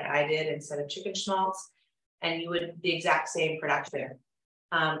oil like I did instead of chicken schmaltz, and you would the exact same production.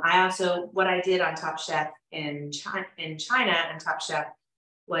 I also, what I did on Top Chef in China and Top Chef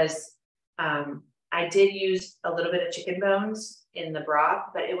was I did use a little bit of chicken bones in the broth,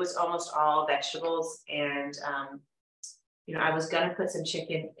 but it was almost all vegetables. And you know, I was gonna put some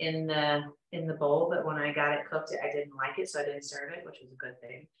chicken in the bowl, but when I got it cooked, I didn't like it, so I didn't serve it, which was a good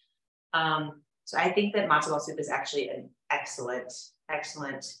thing. So I think that matzo ball soup is actually an excellent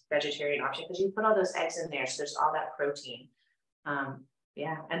vegetarian option because you put all those eggs in there, so there's all that protein.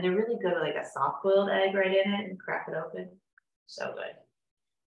 Yeah, and they're really good with like a soft boiled egg right in it and crack it open. So good.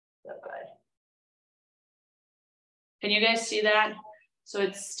 So good. Can you guys see that? So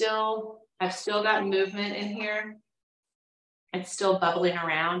it's still, I've still got movement in here. It's still bubbling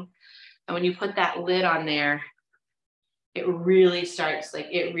around. And when you put that lid on there, it really starts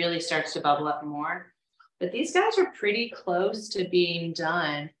to bubble up more. But these guys are pretty close to being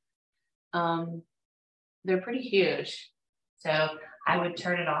done. They're pretty huge. So I would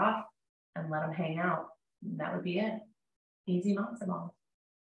turn it off and let them hang out. And that would be it. Easy matzo balls.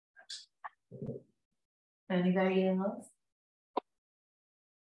 Anybody eating those?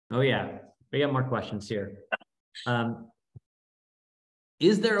 Oh yeah, we got more questions here.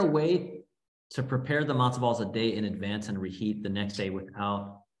 Is there a way to prepare the matzo balls a day in advance and reheat the next day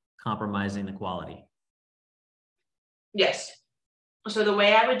without compromising the quality? Yes. So the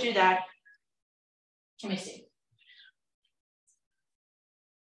way I would do that, let me see.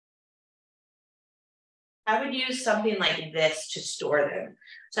 I would use something like this to store them.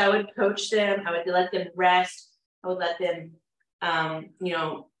 So I would poach them, I would let them rest, I would let them, you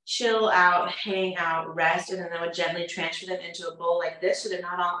know, chill out, hang out, rest, and then I would gently transfer them into a bowl like this so they're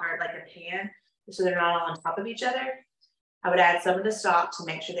not all, or like a pan, so they're not all on top of each other. I would add some of the stock to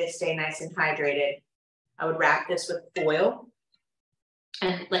make sure they stay nice and hydrated. I would wrap this with foil,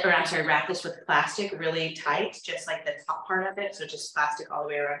 wrap this with plastic really tight, just like the top part of it, so just plastic all the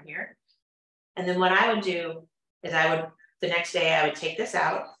way around here. And then what I would do is the next day I would take this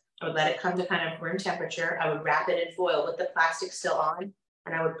out, I would let it come to kind of room temperature, I would wrap it in foil with the plastic still on,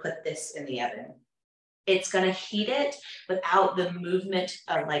 and I would put this in the oven. It's gonna heat it without the movement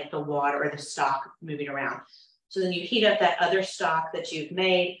of like the water or the stock moving around. So then you heat up that other stock that you've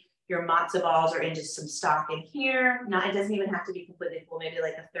made, your matzo balls are into some stock in here. It doesn't even have to be completely full, maybe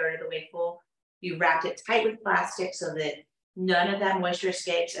like a third of the way full. You wrapped it tight with plastic so that none of that moisture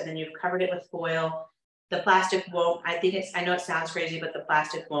escapes, and then you've covered it with foil. The plastic won't, I know it sounds crazy, but the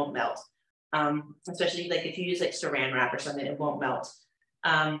plastic won't melt. Especially like if you use like saran wrap or something, it won't melt.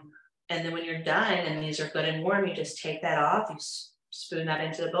 And then when you're done and these are good and warm, you just take that off, you spoon that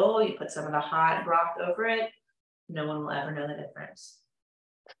into the bowl, you put some of the hot broth over it. No one will ever know the difference.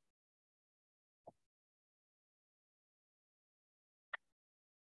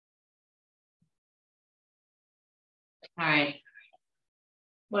 All right.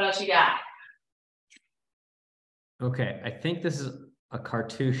 What else you got? Okay, I think this is a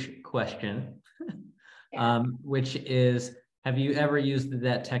cartouche question, which is, have you ever used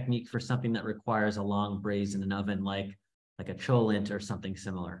that technique for something that requires a long braise in an oven, like a cholent or something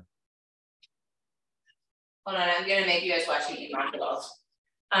similar? Hold on, I'm gonna make you guys watch me eat matzo balls.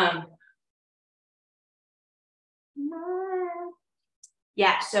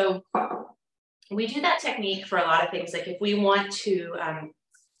 Yeah, so we do that technique for a lot of things. Like if we want to,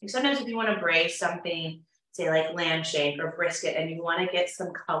 sometimes if you want to braise something, say like lamb shank or brisket, and you want to get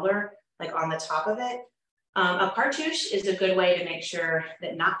some color like on the top of it, a cartouche is a good way to make sure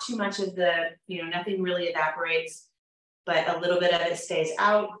that not too much of the, nothing really evaporates, but a little bit of it stays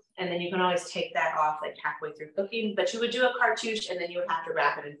out. And then you can always take that off like halfway through cooking, but you would do a cartouche and then you would have to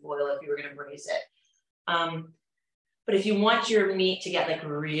wrap it in foil if you were going to braise it. But if you want your meat to get like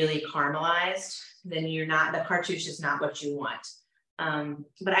really caramelized, then the cartouche is not what you want.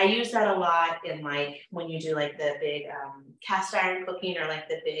 But I use that a lot in like when you do like the big cast iron cooking or like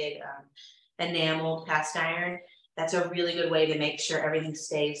the big enameled cast iron. That's a really good way to make sure everything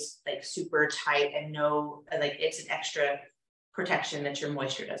stays like super tight and it's an extra protection that your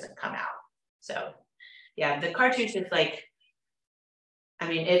moisture doesn't come out. So yeah, the cartouche is like,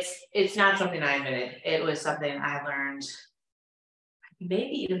 it's not something I invented. It was something I learned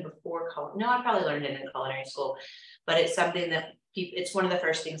maybe even before college. No, I probably learned it in culinary school, but it's something that it's one of the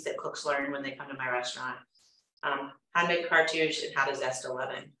first things that cooks learn when they come to my restaurant. How to make cartouche and how to zest a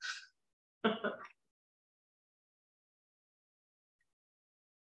lemon.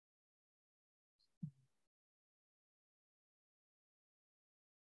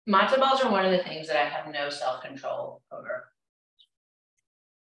 Matzo balls are one of the things that I have no self-control over.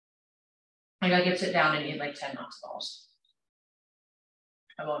 Like I could sit down and eat like 10 matzo balls.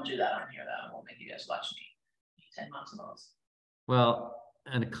 I won't do that on here though. I won't make you guys watch me eat 10 matzo balls. Well,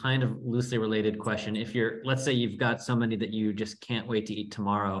 and a kind of loosely related question. If let's say you've got so many that you just can't wait to eat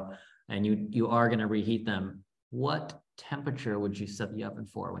tomorrow and you are going to reheat them, what temperature would you set the oven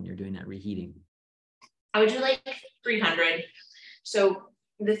for when you're doing that reheating? I would do like 300. So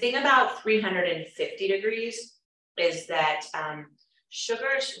the thing about 350 degrees is that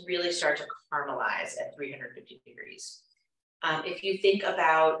sugars really start to caramelize at 350 degrees. If you think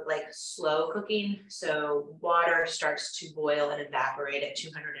about like slow cooking, so water starts to boil and evaporate at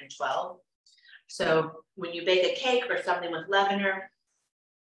 212. So when you bake a cake or something with leavener,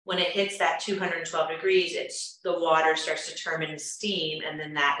 when it hits that 212 degrees, the water starts to turn into steam, and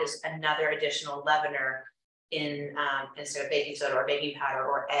then that is another additional leavener in instead of baking soda or baking powder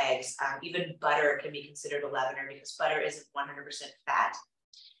or eggs. Even butter can be considered a leavener because butter isn't 100% fat.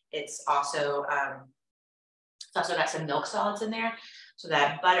 It's also got some milk solids in there. So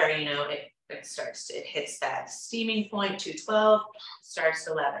that butter, you know, it hits that steaming point, 212, starts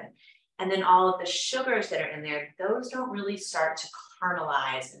to leaven. And then all of the sugars that are in there, those don't really start to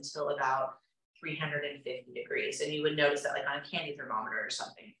caramelize until about 350 degrees. And you would notice that like on a candy thermometer or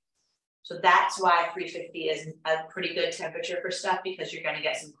something. So that's why 350 is a pretty good temperature for stuff, because you're going to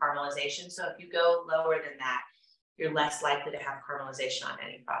get some caramelization. So if you go lower than that, you're less likely to have caramelization on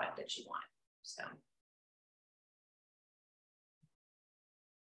any product that you want. So.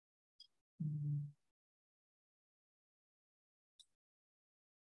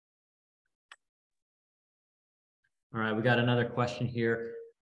 All right, we got another question here.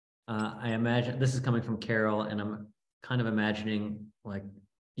 I imagine this is coming from Carol, and I'm kind of imagining like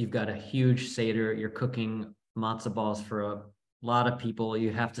you've got a huge Seder, you're cooking matzo balls for a lot of people.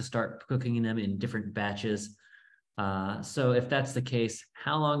 You have to start cooking them in different batches. So if that's the case,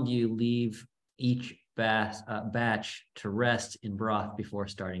 how long do you leave each batch to rest in broth before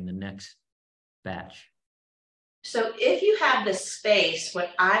starting the next batch? So if you have the space, what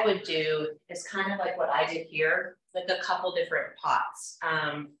I would do is kind of like what I did here, like a couple different pots.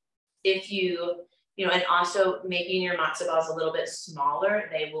 If you know, and also making your matzo balls a little bit smaller,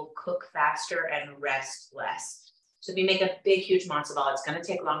 they will cook faster and rest less. So if you make a big, huge matzo ball, it's going to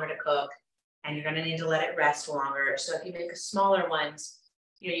take longer to cook, and you're going to need to let it rest longer. So if you make a smaller ones,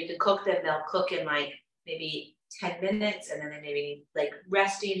 you know, you can cook them, they'll cook in like maybe 10 minutes, and then they maybe like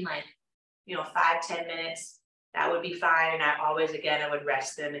resting like, you know, 5-10 minutes. That would be fine. And I would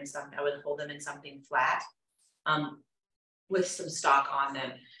rest them in I would hold them in something flat with some stock on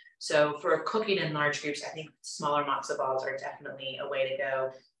them. So for cooking in large groups, I think smaller matzo balls are definitely a way to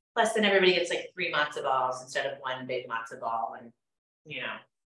go. Plus then everybody gets like 3 matzo balls instead of 1 big matzo ball, and you know.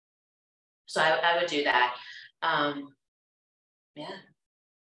 So I would do that. Yeah.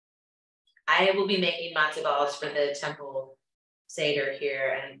 I will be making matzo balls for the temple Seder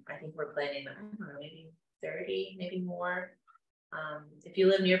here, and I think we're planning, I don't know, maybe 30, maybe more. If you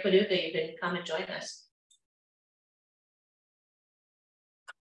live near Paducah, you can come and join us.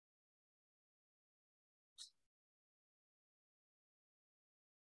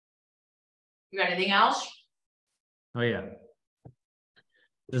 You got anything else? Oh yeah,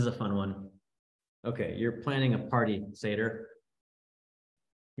 this is a fun one. Okay, you're planning a party, Seder.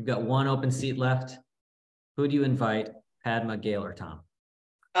 You've got 1 open seat left. Who do you invite, Padma, Gail, or Tom?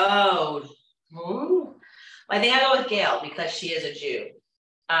 Oh, ooh. I think I go with Gail because she is a Jew.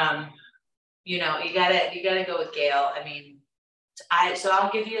 You know, you gotta go with Gail. I mean, so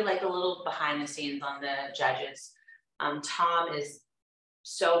I'll give you like a little behind the scenes on the judges. Tom is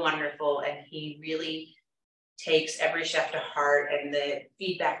so wonderful, and he really takes every chef to heart, and the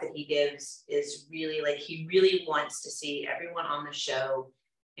feedback that he gives is really like, he really wants to see everyone on the show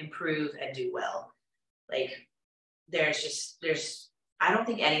improve and do well. Like I don't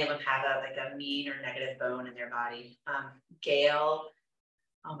think any of them have a mean or negative bone in their body. Gail,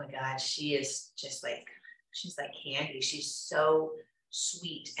 oh my God, she is just like, she's like candy. She's so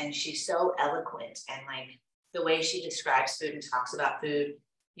sweet, and she's so eloquent, and like the way she describes food and talks about food,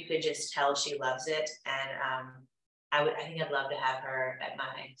 you could just tell she loves it. And I think I'd love to have her at my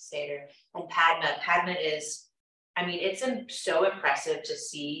Seder. And Padma is, I mean, it's so impressive to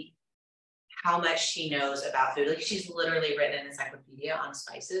see how much she knows about food. Like she's literally written an encyclopedia on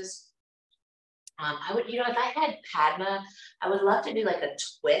spices. I would, you know, if I had Padma, I would love to do like a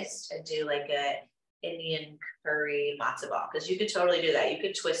twist and do like a Indian curry matzo ball, because you could totally do that. You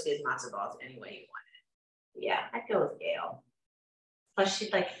could twist these matzo balls any way you wanted. Yeah, I'd go with Gail. Plus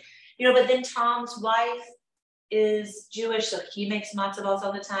she'd like, you know, but then Tom's wife is Jewish, so he makes matzo balls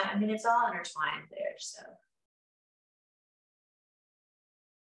all the time. I mean, it's all intertwined there, so.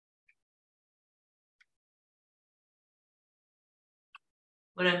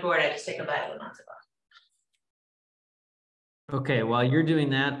 When I'm bored, I just take a bite of the matzo ball. Okay, while you're doing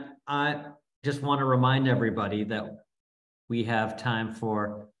that, I just want to remind everybody that we have time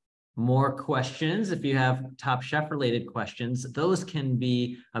for more questions. If you have Top Chef related questions, those can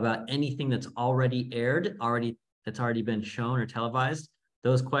be about anything that's already aired, that's already been shown or televised.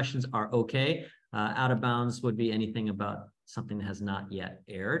 Those questions are okay. Out of bounds would be anything about something that has not yet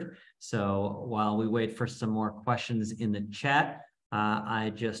aired. So while we wait for some more questions in the chat,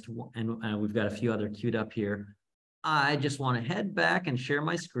 we've got a few other queued up here. I just want to head back and share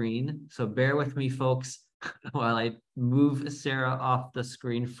my screen. So bear with me, folks, while I move Sarah off the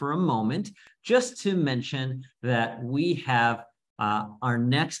screen for a moment, just to mention that we have our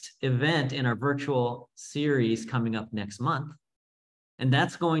next event in our virtual series coming up next month. And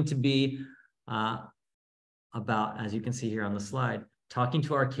that's going to be about, as you can see here on the slide, talking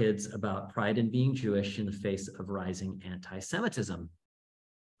to our kids about pride in being Jewish in the face of rising anti-Semitism.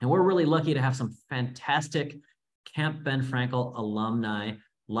 And we're really lucky to have some fantastic Camp Ben Frankel alumni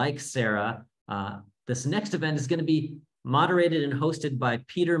like Sara. This next event is going to be moderated and hosted by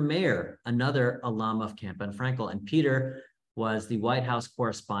Peter Mayer, another alum of Camp Ben Frankel. And Peter was the White House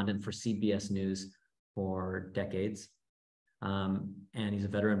correspondent for CBS News for decades. And he's a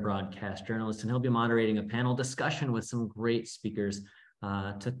veteran broadcast journalist, and he'll be moderating a panel discussion with some great speakers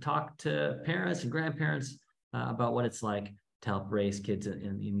to talk to parents and grandparents about what it's like to help raise kids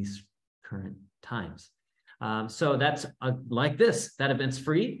in these current times. So that's like this. That event's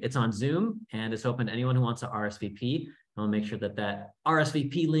free. It's on Zoom, and it's open to anyone who wants to RSVP. I'll make sure that that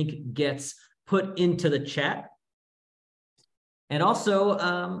RSVP link gets put into the chat. And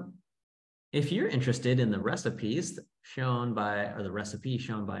also, if you're interested in the recipes shown by, or the recipe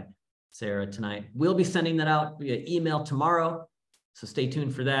shown by Sara tonight, we'll be sending that out via email tomorrow. So stay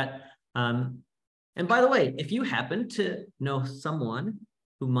tuned for that. And by the way, if you happen to know someone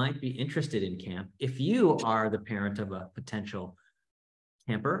who might be interested in camp, if you are the parent of a potential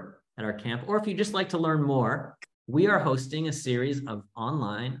camper at our camp, or if you just like to learn more, we are hosting a series of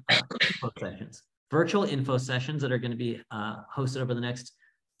online info sessions, virtual info sessions that are going to be hosted over the next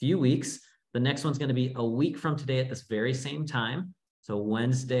few weeks. The next one's going to be a week from today at this very same time. So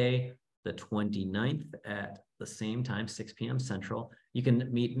Wednesday, the 29th at the same time, 6 p.m. Central. You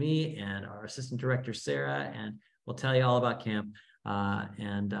can meet me and our assistant director, Sara, and we'll tell you all about camp.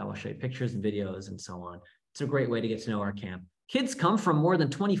 We'll show you pictures and videos and so on. It's a great way to get to know our camp. Kids come from more than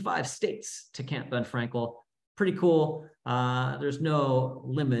 25 states to Camp Ben Frankel. Pretty cool. There's no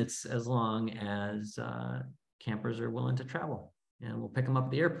limits as long as campers are willing to travel. And we'll pick them up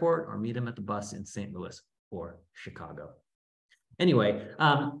at the airport or meet them at the bus in St. Louis or Chicago. Anyway,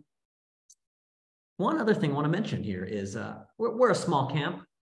 one other thing I want to mention here is we're a small camp.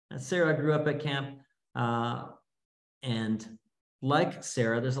 Sara grew up at camp. And like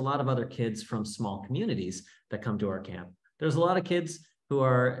Sara, there's a lot of other kids from small communities that come to our camp. There's a lot of kids who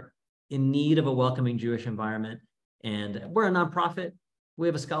are in need of a welcoming Jewish environment. And we're a nonprofit. We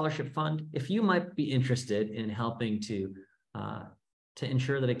have a scholarship fund. If you might be interested in helping to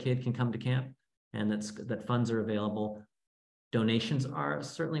ensure that a kid can come to camp and that funds are available, donations are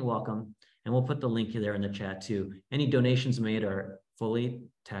certainly welcome. And we'll put the link there in the chat too. Any donations made are fully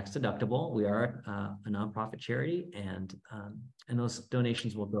tax deductible. We are a nonprofit charity, and those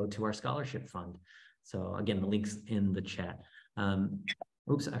donations will go to our scholarship fund. So again, the link's in the chat.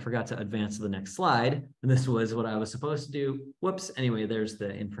 Oops, I forgot to advance to the next slide. And this was what I was supposed to do. Whoops. Anyway, there's the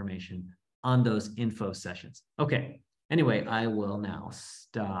information on those info sessions. Okay. Anyway, I will now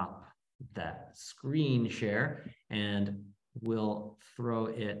stop that screen share and we'll throw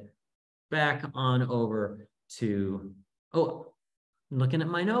it back on over to, oh, looking at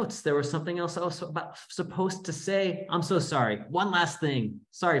my notes, there was something else I was supposed to say. I'm so sorry. One last thing.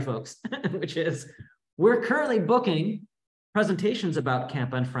 Sorry, folks, which is we're currently booking presentations about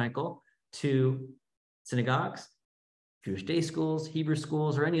Camp Ben Frankel to synagogues, Jewish day schools, Hebrew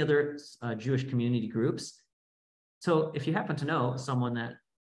schools, or any other Jewish community groups. So if you happen to know someone that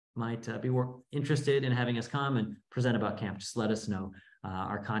might be interested in having us come and present about camp, just let us know.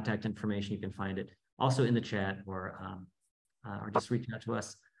 Our contact information, you can find it also in the chat, or just reach out to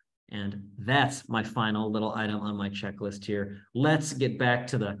us. And that's my final little item on my checklist here. Let's get back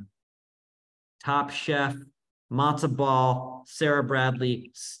to the Top Chef, matzo ball, Sara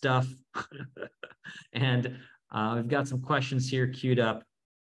Bradley stuff. And we've got some questions here queued up.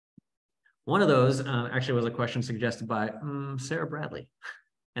 One of those actually was a question suggested by Sara Bradley.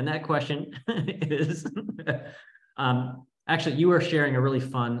 And that question is, actually, you were sharing a really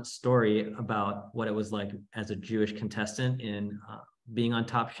fun story about what it was like as a Jewish contestant in being on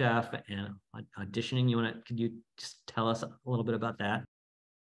Top Chef and auditioning. Could you just tell us a little bit about that?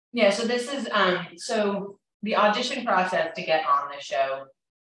 Yeah, so this is, so the audition process to get on the show,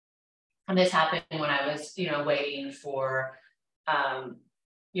 and this happened when I was, waiting for,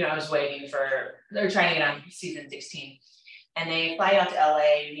 they were trying to get on season 16. And they fly out to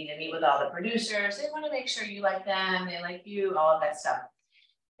LA, you need to meet with all the producers. They want to make sure you like them, they like you, all of that stuff.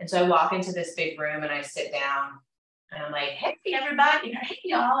 And so I walk into this big room and I sit down And I'm like, hey, everybody, hey,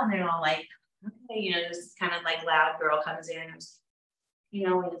 y'all. And they're all like, okay, this kind of like loud girl comes in. And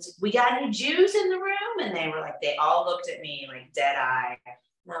and it's, we got any Jews in the room? And they were like, they all looked at me like dead eye.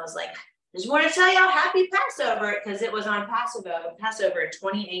 And I was like, just want to tell y'all happy Passover, because it was on Passover in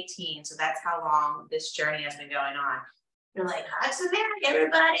 2018. So that's how long this journey has been going on. They're like, Hatzimach,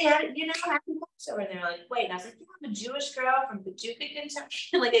 everybody, happy Passover. And they're like, wait. And I was like, yeah, I'm a Jewish girl from Paducah,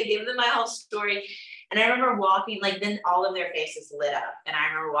 Kentucky. Like, I gave them my whole story. And I remember walking, like, then all of their faces lit up. And I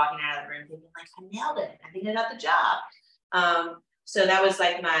remember walking out of the room thinking, like, I nailed it. I think I got the job. So that was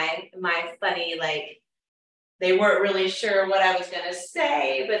like my funny, like, they weren't really sure what I was going to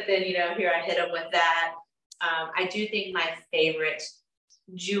say, but then, here I hit them with that. I do think my favorite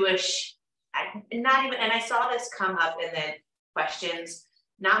Jewish, and I saw this come up in the questions,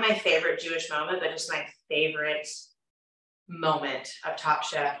 not my favorite Jewish moment, but just my favorite moment of Top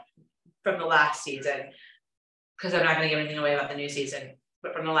Chef from the last season, because I'm not going to give anything away about the new season,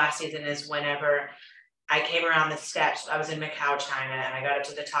 but from the last season is whenever I came around the steps. I was in Macau, China, and I got up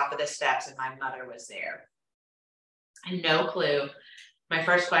to the top of the steps and my mother was there. I had no clue. My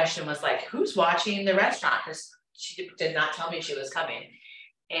first question was like, who's watching the restaurant? Because she did not tell me she was coming.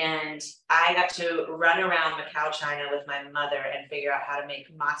 And I got to run around Macau, China with my mother and figure out how to make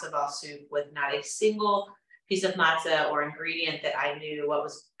matzo ball soup with not a single piece of matzah or ingredient that I knew what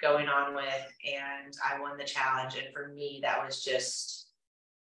was going on with. And I won the challenge. And for me, that was just,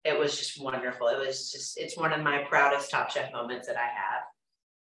 it was just wonderful. It's one of my proudest Top Chef moments that I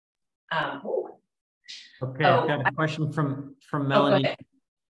have. Okay, I've got a question from Melanie.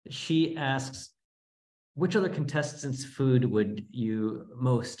 She asks, which other contestants' food would you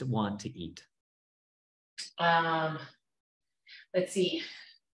most want to eat? Let's see.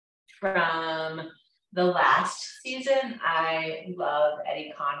 From the last season, I love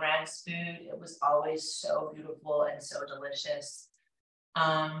Eddie Conrad's food. It was always so beautiful and so delicious.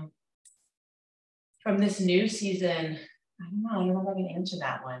 From this new season, I don't know if I can answer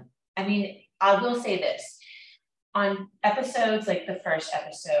that one. I mean, I will say this. On episodes like the first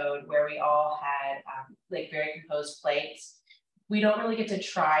episode where we all had like very composed plates, we don't really get to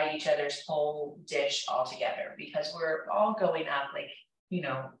try each other's whole dish all together because we're all going up like,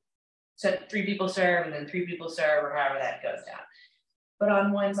 so 3 people serve and then 3 people serve or however that goes down. But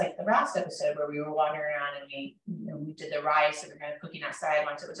on ones like the last episode where we were wandering around and we did the rice and we were kind of cooking outside,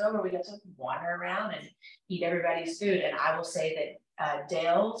 once it was over, we got to wander around and eat everybody's food. And I will say that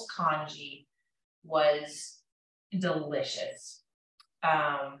Dale's congee was delicious.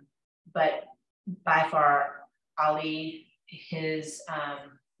 But by far, Ali, his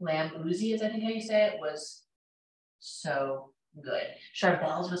lamb uzi, is I think how you say it, was so good.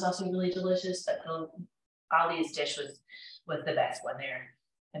 Charbel's was also really delicious, but Ali's dish was the best one there.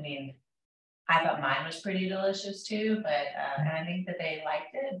 I mean, I thought mine was pretty delicious too, but and I think that they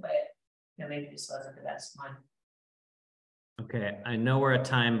liked it, but maybe this wasn't the best one. Okay, I know we're at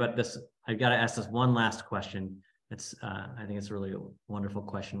time, but I've got to ask this one last question. I think it's a really wonderful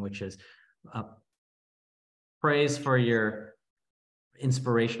question, which is praise for your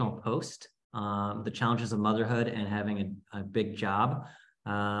inspirational post. The challenges of motherhood and having a big job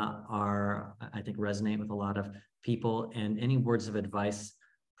I think resonate with a lot of people, and any words of advice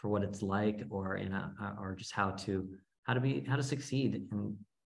for what it's like or just how to succeed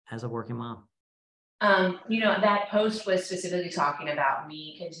as a working mom. That post was specifically talking about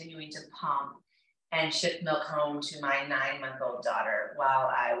me continuing to pump and ship milk home to my 9-month-old daughter while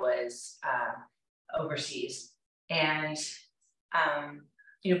I was overseas. And,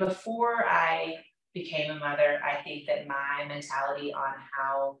 before I became a mother, I think that my mentality on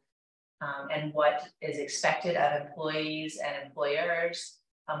how and what is expected of employees and employers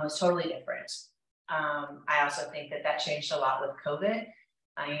was totally different. I also think that changed a lot with COVID.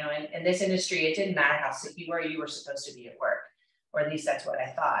 In this industry, it didn't matter how sick you were supposed to be at work, or at least that's what I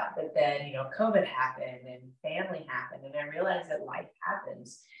thought. But then, COVID happened and family happened, and I realized that life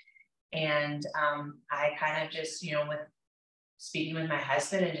happens. And I kind of just, with speaking with my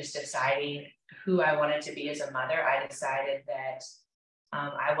husband and just deciding who I wanted to be as a mother, I decided that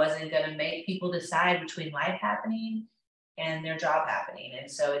I wasn't going to make people decide between life happening and their job happening. And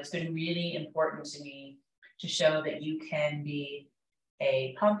so it's been really important to me to show that you can be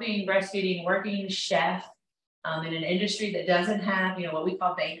a pumping, breastfeeding, working chef in an industry that doesn't have, what we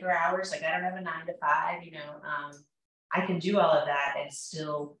call banker hours. Like, I don't have a 9 to 5, I can do all of that and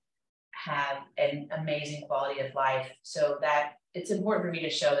still have an amazing quality of life. So that it's important for me to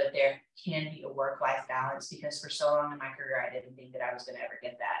show that there can be a work-life balance, because for so long in my career, I didn't think that I was going to ever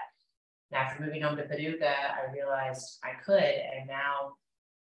get that. And after moving home to Paducah, I realized I could. And now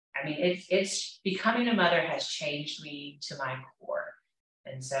I mean, it's becoming a mother has changed me to my core.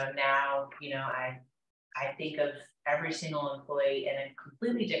 And so now, you know, I think of every single employee in a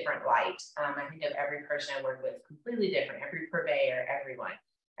completely different light. I think of every person I work with completely different, every purveyor,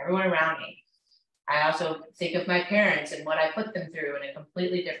 everyone around me. I also think of my parents and what I put them through in a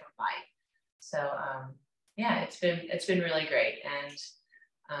completely different light. So yeah, it's been really great. And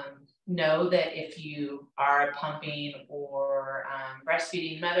know that if you are a pumping or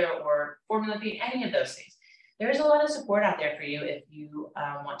breastfeeding mother or formula feeding, any of those things, there's a lot of support out there for you if you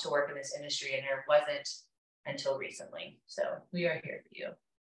want to work in this industry, and there wasn't until recently. So we are here for you.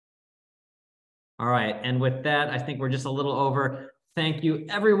 All right, and with that, I think we're just a little over. Thank you,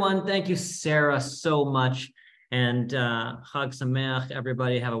 everyone. Thank you, Sara, so much. And Chag Sameach,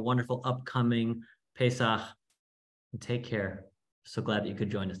 everybody. Have a wonderful upcoming Pesach. And take care. So glad that you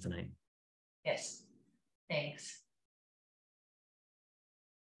could join us tonight. Yes, thanks.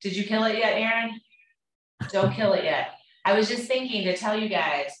 Did you kill it yet, Aaron? Don't kill it yet. I was just thinking to tell you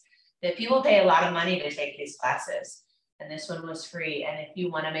guys that people pay a lot of money to take these classes, and this one was free. And if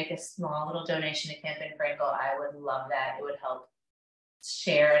you want to make a small little donation to Camp in Frankel, I would love that. It would help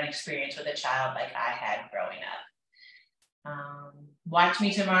share an experience with a child like I had growing up. Watch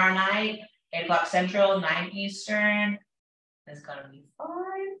me tomorrow night, 8 o'clock Central, 9 Eastern. It's gonna be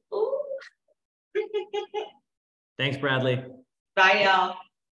fun. Ooh. Thanks, Bradley. Bye, y'all.